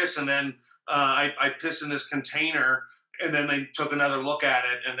and piss, and then I pissed in this container. And then they took another look at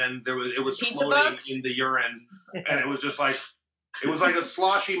it, and then it was floating in the urine, and it was just like a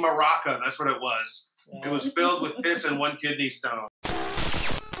sloshy maraca. That's what it was. Yeah. It was filled with piss and one kidney stone.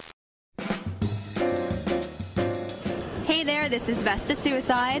 Hey there, this is Vesta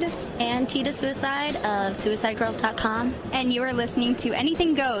Suicide and Tita Suicide of SuicideGirls.com, and you are listening to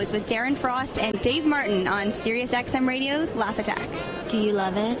Anything Goes with Darren Frost and Dave Martin on Sirius XM Radio's Laugh Attack. Do you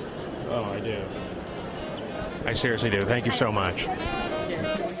love it? Oh, I do. I seriously do. Thank you so much.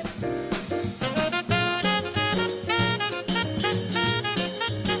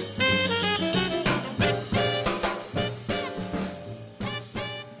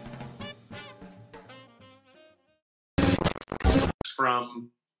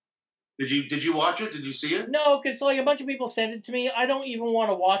 Did you watch it? Did you see it? No, because like a bunch of people sent it to me. I don't even want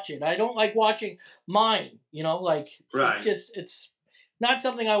to watch it. I don't like watching mine. You know, like it's not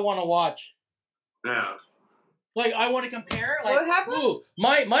something I want to watch. Yeah. Like I want to compare. Like, what happened? Ooh,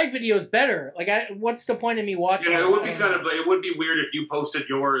 my video is better. Like, what's the point of me watching? Yeah, it would be it would be weird if you posted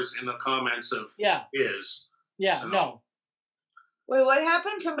yours in the comments of his. Yeah. So. No. Wait, what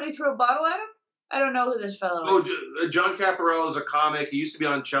happened? Somebody threw a bottle at him? I don't know who this fellow is. Oh, John Caparella is a comic. He used to be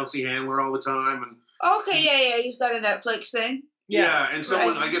on Chelsea Handler all the time, and okay, yeah, he's got a Netflix thing. Yeah, and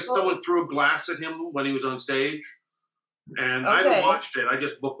I guess someone threw a glass at him when he was on stage, and I haven't watched it. I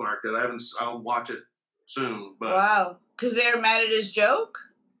just bookmarked it. I'll watch it soon. But wow, because they're mad at his joke.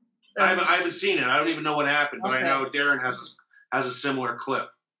 I haven't seen it. I don't even know what happened, but I know Darren has a similar clip.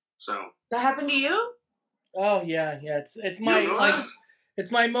 So that happened to you? Oh yeah. It's my it's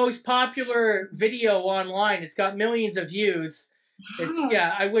my most popular video online. It's got millions of views.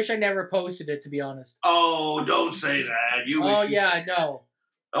 I wish I never posted it, to be honest. Oh, don't say that. I know.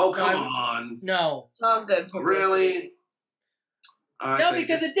 Oh, come on. No. It's all good. Really? No,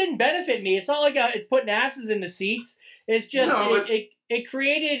 because it didn't benefit me. It's not like it's putting asses in the seats. It's just it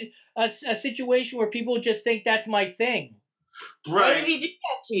created a situation where people just think that's my thing. Right. Why did he do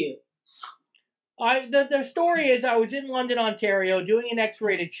that to you? The story is I was in London, Ontario, doing an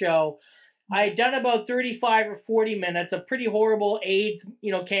X-rated show. I had done about 35 or 40 minutes of pretty horrible AIDS,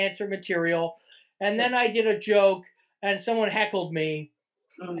 cancer material, and then I did a joke, and someone heckled me,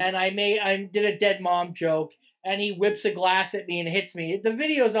 and I did a dead mom joke, and he whips a glass at me and hits me. The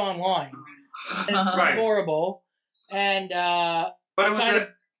video's online. It's horrible, and but it was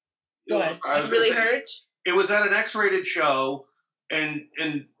go ahead. It really hurt. It was at an X-rated show, and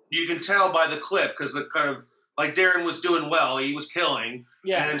you can tell by the clip because the kind of like Darren was doing well, he was killing,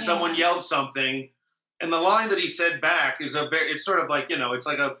 and someone yelled something, and the line that he said back is it's sort of like it's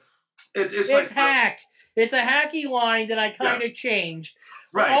like it's like hack. It's a hacky line that I kind of changed.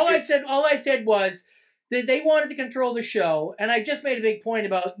 Right. All I said was that they wanted to control the show, and I just made a big point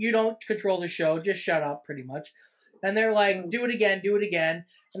about you don't control the show, just shut up, pretty much. And they're like, do it again.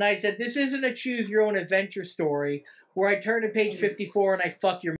 And I said, this isn't a choose your own adventure story where I turn to page 54 and I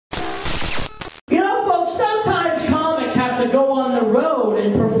fuck your. You know, folks, sometimes comics have to go on the road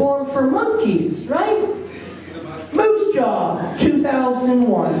and perform for monkeys, right? Moose Jaw,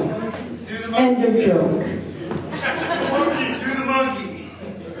 2001. End of joke. Do the monkey.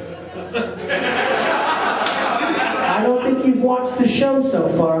 I don't think you've watched the show so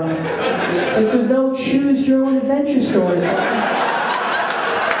far. This is no choose your own adventure story.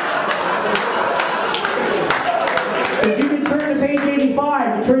 If you can turn to page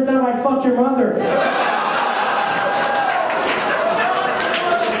 85, it turns out I fucked your mother.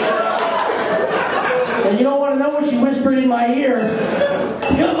 And you don't want to know what she whispered in my ear.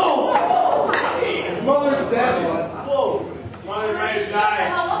 His mother's dead, bud. Whoa. Mother might have died. Shut the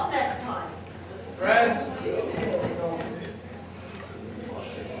hell up next time. Friends.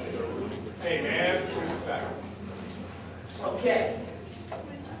 Hey, man, some respect. Okay.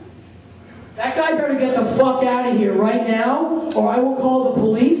 That guy better get the fuck out of here right now, or I will call the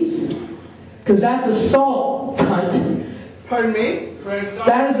police. Because that's assault, cunt. Pardon me?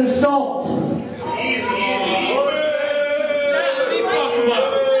 That is assault. Easy.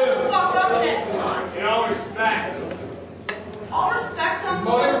 Fuck up next time. In all respect. All respect on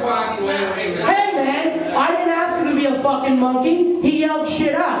Hey man, I didn't ask him to be a fucking monkey. He yelled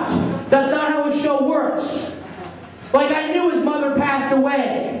shit out. That's not how a show works. Like I knew his mother passed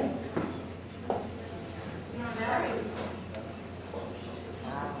away.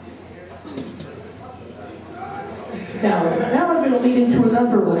 Now I'm going to lead into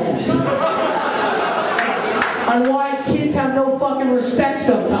another rant on why kids have no fucking respect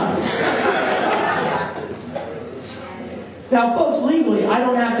sometimes. Now, folks, legally, I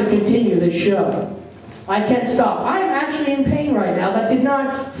don't have to continue this show. I can't stop. I am actually in pain right now. That did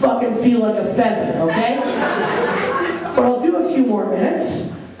not fucking feel like a feather, okay? But I'll do a few more minutes,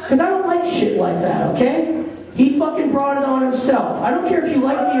 because I don't like shit like that, okay? He fucking brought it on himself. I don't care if you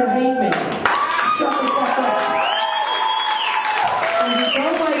like me or hate me. Shut the fuck up. If you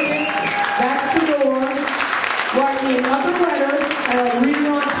don't like it, that's the door. Write me another letter, and I'll read it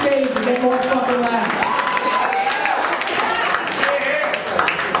on stage and get more fucking laughs.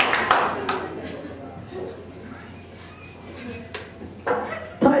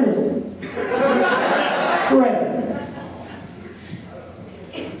 Time is it? Great.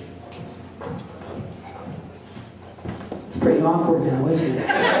 It's pretty awkward now, isn't it?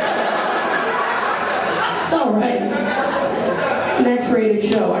 It's all right. It's an X-rated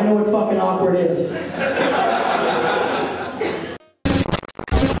show. I know what fucking awkward is.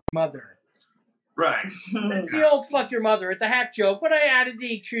 mother. Right. It's the old fuck your mother. It's a hack joke, but I added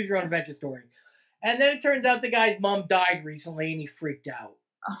the choose your own adventure story. And then it turns out the guy's mom died recently, and he freaked out.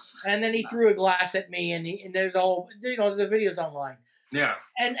 And then he threw a glass at me, and there's all, the videos online. Yeah.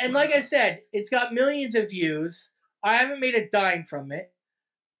 And like I said, it's got millions of views. I haven't made a dime from it.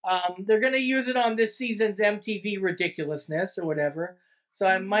 They're going to use it on this season's MTV Ridiculousness or whatever. So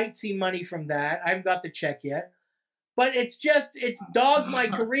I might see money from that. I haven't got the check yet. But it's dogged my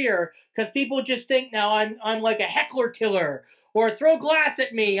career because people just think now I'm like a heckler killer or throw glass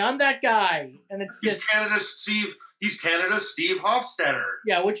at me. I'm that guy. And it's just... He's Canada's Steve Hofstetter.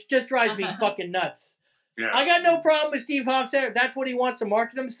 Yeah, which just drives me fucking nuts. Yeah. I got no problem with Steve Hofstetter. That's what he wants to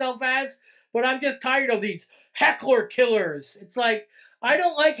market himself as. But I'm just tired of these heckler killers. It's like, I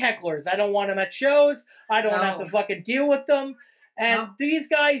don't like hecklers. I don't want them at shows. I don't have to fucking deal with them. And these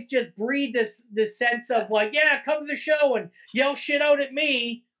guys just breed this sense of like, yeah, come to the show and yell shit out at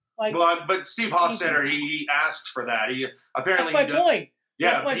me. Like, well, but Steve Hofstetter, he asked for that. He apparently that's my point.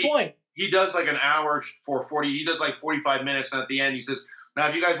 Yeah, that's my point. He does like an hour for 40. He does like 45 minutes, and at the end he says, "Now,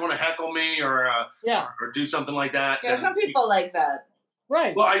 if you guys want to heckle me or do something like that." Yeah, some people like that.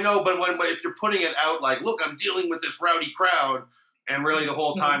 Right. Well, I know, but if you're putting it out like, "Look, I'm dealing with this rowdy crowd," and really the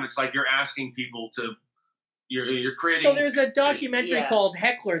whole time it's like you're asking people to, you're creating. So there's a documentary called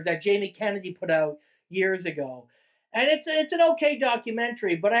Heckler that Jamie Kennedy put out years ago. And it's an okay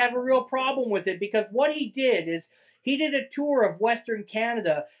documentary, but I have a real problem with it because what he did is he did a tour of Western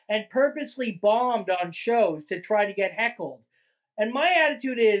Canada and purposely bombed on shows to try to get heckled. And my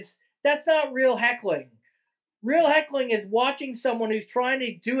attitude is, that's not real heckling. Real heckling is watching someone who's trying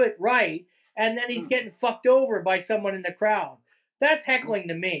to do it right, and then he's getting fucked over by someone in the crowd. That's heckling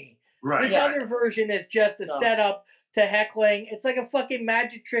to me. Right. This other version is just a setup to heckling. It's like a fucking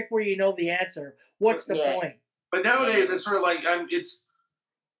magic trick where you know the answer. What's the point? But nowadays, it's sort of like you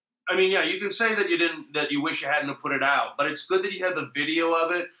can say that you wish you hadn't have put it out, but it's good that you had the video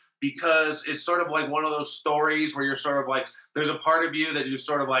of it because it's sort of like one of those stories where you're sort of like, there's a part of you that you're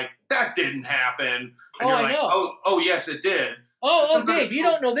sort of like, that didn't happen. And you're like, oh, yes, it did. Oh, Dave, you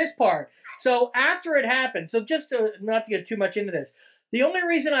don't know this part. So after it happened, so just not to get too much into this, the only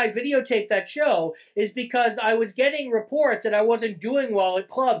reason I videotaped that show is because I was getting reports that I wasn't doing well at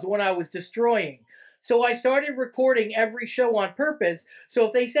clubs when I was destroying. So I started recording every show on purpose. So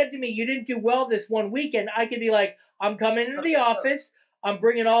if they said to me, you didn't do well this one weekend, I could be like, I'm coming into the office. I'm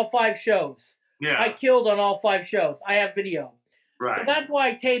bringing all 5 shows. Yeah. I killed on all 5 shows. I have video. Right. So that's why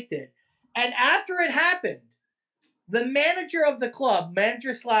I taped it. And after it happened, the manager of the club,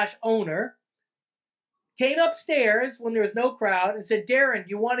 manager/owner, came upstairs when there was no crowd and said, Darren, do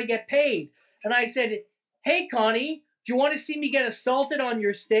you want to get paid? And I said, hey, Connie, do you want to see me get assaulted on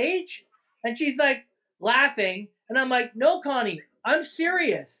your stage? And she's like, laughing. And I'm like, no, Connie, I'm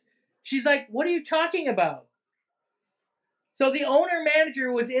serious. She's like, what are you talking about? So the owner-manager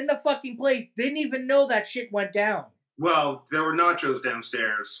who was in the fucking place didn't even know that shit went down. Well, there were nachos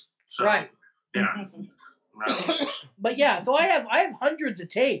downstairs. So, right. Yeah. But yeah, so I have hundreds of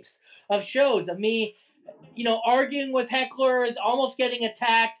tapes of shows of me, arguing with hecklers, almost getting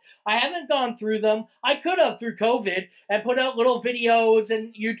attacked. I haven't gone through them. I could have through COVID and put out little videos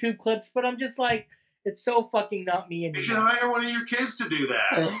and YouTube clips, but I'm just like, it's so fucking not me anymore. You should hire one of your kids to do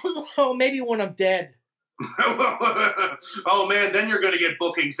that. Oh, maybe when I'm dead. Oh man, then you're going to get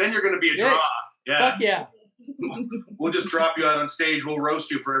bookings. Then you're going to be a draw. Yeah. Fuck yeah. We'll just drop you out on stage. We'll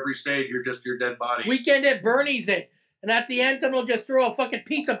roast you for every stage. You're just your dead body. Weekend at Bernie's it. And at the end, someone will just throw a fucking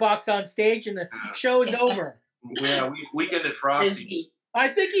pizza box on stage and the show is over. Yeah, Weekend at Frosty's. I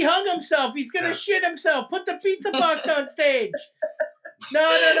think he hung himself. He's going to shit himself. Put the pizza box on stage.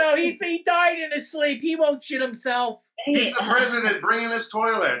 No. He died in his sleep. He won't shit himself. He's the president. Bring in his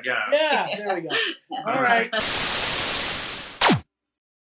toilet. Yeah. Yeah, there we go. All right.